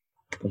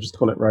 I'll just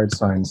call it road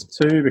signs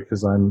 2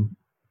 because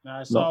now,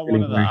 I saw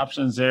one of the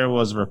options there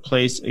was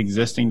replace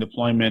existing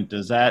deployment.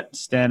 Does that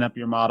stand up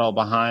your model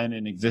behind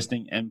an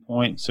existing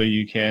endpoint so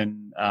you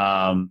can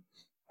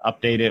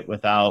update it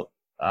without,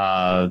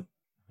 while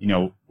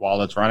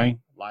it's running?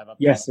 Live update?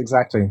 Yes,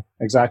 exactly.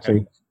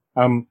 Okay.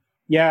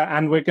 Yeah,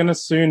 and we're going to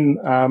soon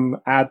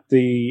add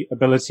the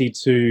ability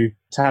to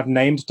have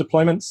named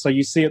deployments. So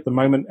you see at the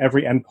moment,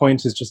 every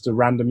endpoint is just a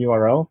random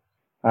URL.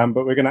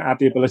 But we're going to add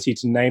the ability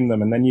to name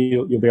them, and then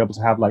you'll be able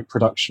to have like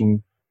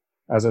production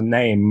as a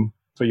name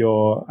for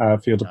your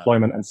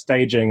deployment and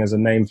staging as a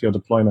name for your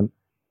deployment.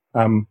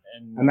 And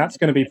that's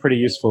going to be pretty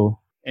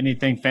useful.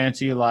 Anything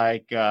fancy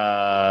like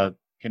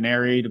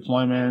canary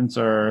deployments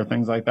or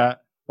things like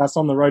that? That's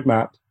on the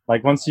roadmap.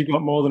 Like once you've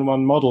got more than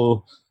one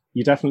model,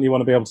 you definitely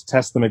want to be able to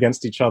test them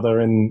against each other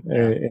in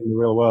the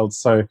real world.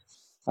 So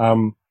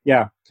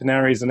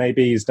canaries and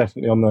AB is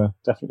definitely on the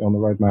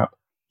roadmap.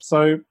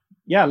 So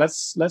yeah,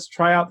 let's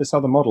try out this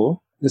other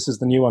model. This is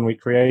the new one we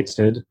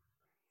created,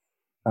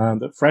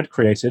 that Fred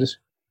created.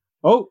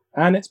 Oh,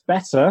 and it's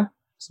better.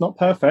 It's not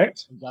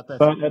perfect,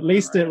 but at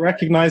least it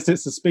recognized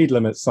it's a speed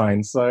limit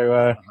sign.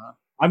 So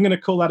I'm going to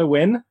call that a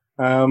win.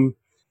 Unless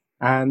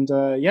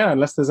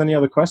there's any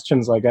other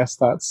questions, I guess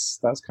that's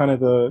kind of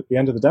the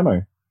end of the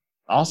demo.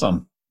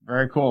 Awesome.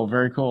 Very cool.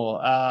 Very cool.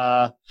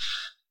 I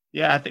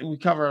think we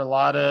covered a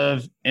lot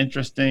of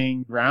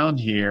interesting ground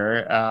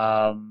here.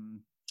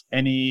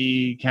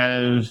 Any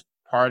kind of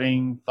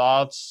parting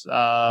thoughts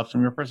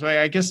from your perspective?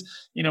 I guess,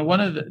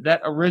 one of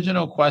that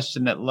original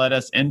question that led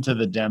us into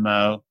the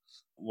demo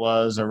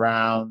was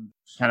around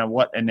kind of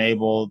what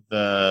enabled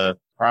the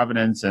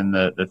provenance and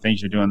the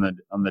things you're doing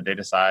on the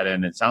data side.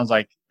 And it sounds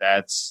like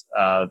that's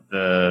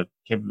the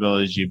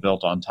capabilities you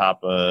built on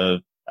top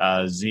of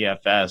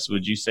ZFS.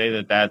 Would you say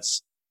that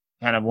that's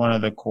kind of one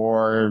of the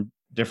core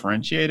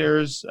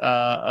differentiators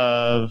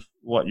of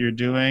what you're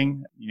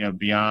doing,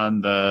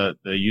 beyond the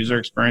user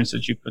experience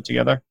that you put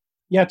together?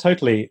 Yeah,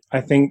 totally.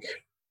 I think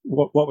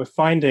what we're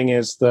finding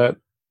is that,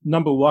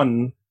 number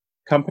one,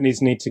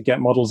 companies need to get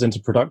models into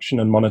production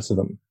and monitor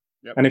them.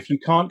 Yep. And if you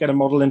can't get a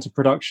model into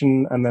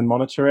production and then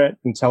monitor it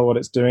and tell what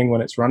it's doing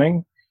when it's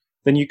running,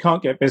 then you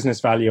can't get business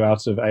value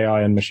out of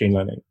AI and machine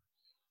learning.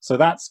 So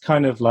that's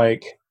kind of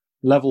like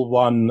level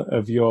one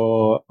of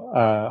your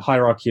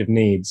hierarchy of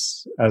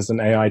needs as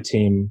an AI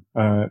team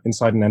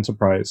inside an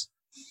enterprise.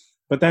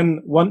 But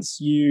then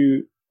once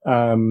you've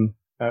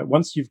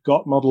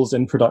got models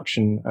in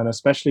production, and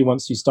especially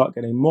once you start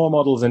getting more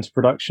models into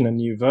production and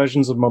new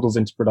versions of models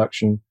into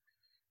production,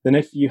 then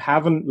if you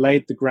haven't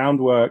laid the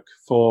groundwork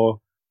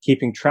for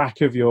keeping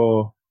track of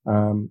your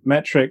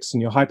metrics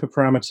and your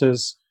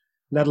hyperparameters,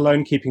 let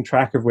alone keeping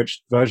track of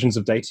which versions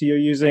of data you're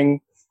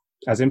using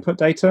as input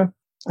data,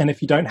 and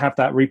if you don't have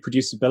that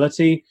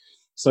reproducibility,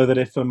 so that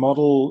if a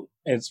model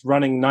is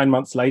running 9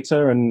 months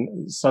later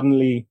and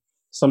suddenly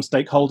some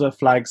stakeholder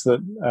flags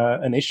that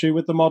an issue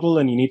with the model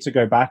and you need to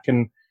go back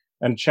and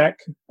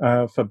check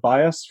for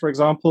bias, for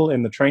example,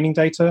 in the training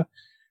data,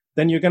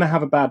 then you're going to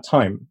have a bad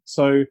time.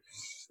 So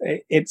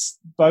it's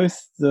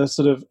both the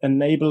sort of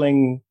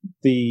enabling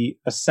the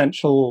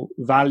essential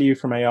value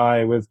from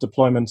AI with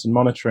deployment and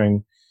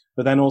monitoring,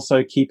 but then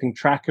also keeping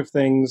track of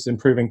things,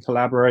 improving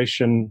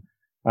collaboration,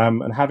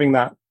 and having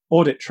that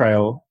audit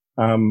trail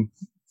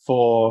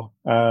for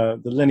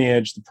the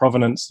lineage, the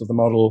provenance of the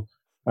model,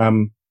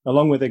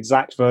 along with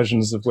exact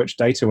versions of which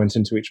data went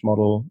into each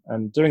model,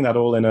 and doing that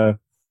all in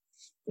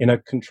a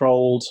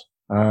controlled,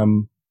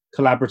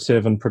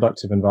 collaborative and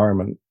productive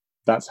environment.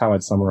 That's how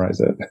I'd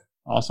summarize it.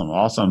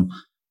 Awesome.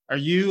 Are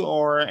you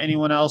or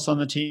anyone else on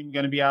the team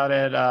going to be out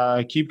at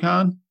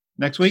KubeCon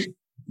next week?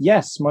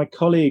 Yes, my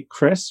colleague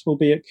Chris will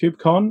be at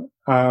KubeCon.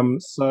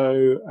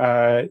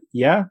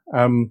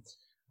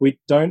 We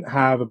don't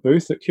have a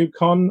booth at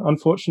KubeCon,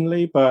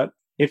 unfortunately, but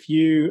if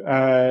you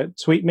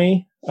tweet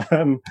me,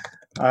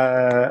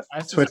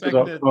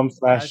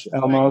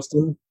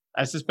 twitter.com/lmarsden.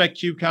 I suspect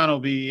KubeCon will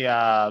be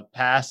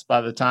passed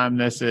by the time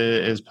this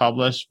is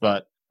published,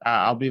 but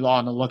I'll be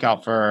on the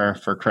lookout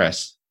for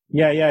Chris.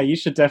 Yeah, you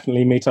should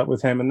definitely meet up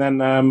with him. And then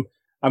I'm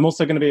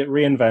also going to be at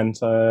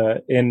reInvent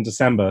in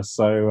December.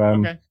 So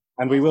okay.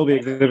 and we will be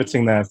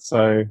exhibiting there.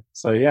 So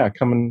yeah,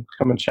 come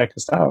and check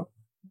us out.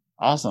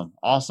 Awesome.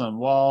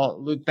 Well,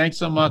 Luke, thanks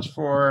so much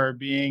for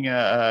being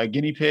a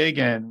guinea pig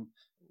and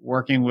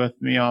working with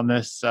me on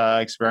this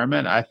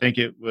experiment. I think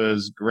it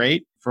was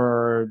great.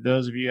 For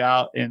those of you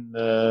out in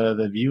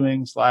the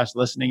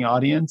viewing/listening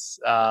audience,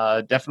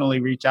 definitely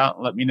reach out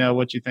and let me know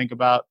what you think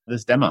about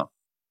this demo.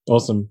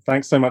 Awesome.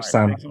 Thanks so much,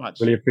 Sam. Thanks so much.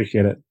 Really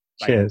appreciate it.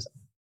 Bye. Cheers.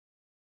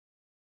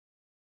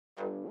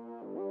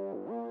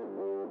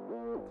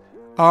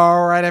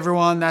 All right,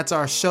 everyone, that's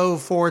our show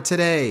for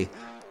today.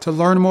 To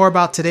learn more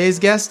about today's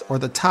guest or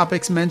the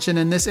topics mentioned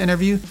in this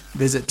interview,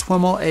 visit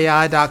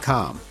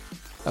TWIMLai.com.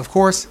 Of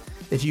course,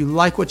 if you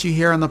like what you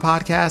hear on the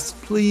podcast,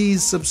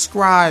 please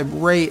subscribe,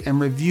 rate,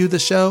 and review the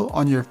show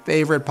on your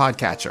favorite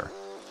podcatcher.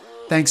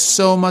 Thanks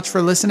so much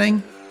for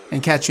listening,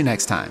 and catch you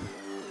next time.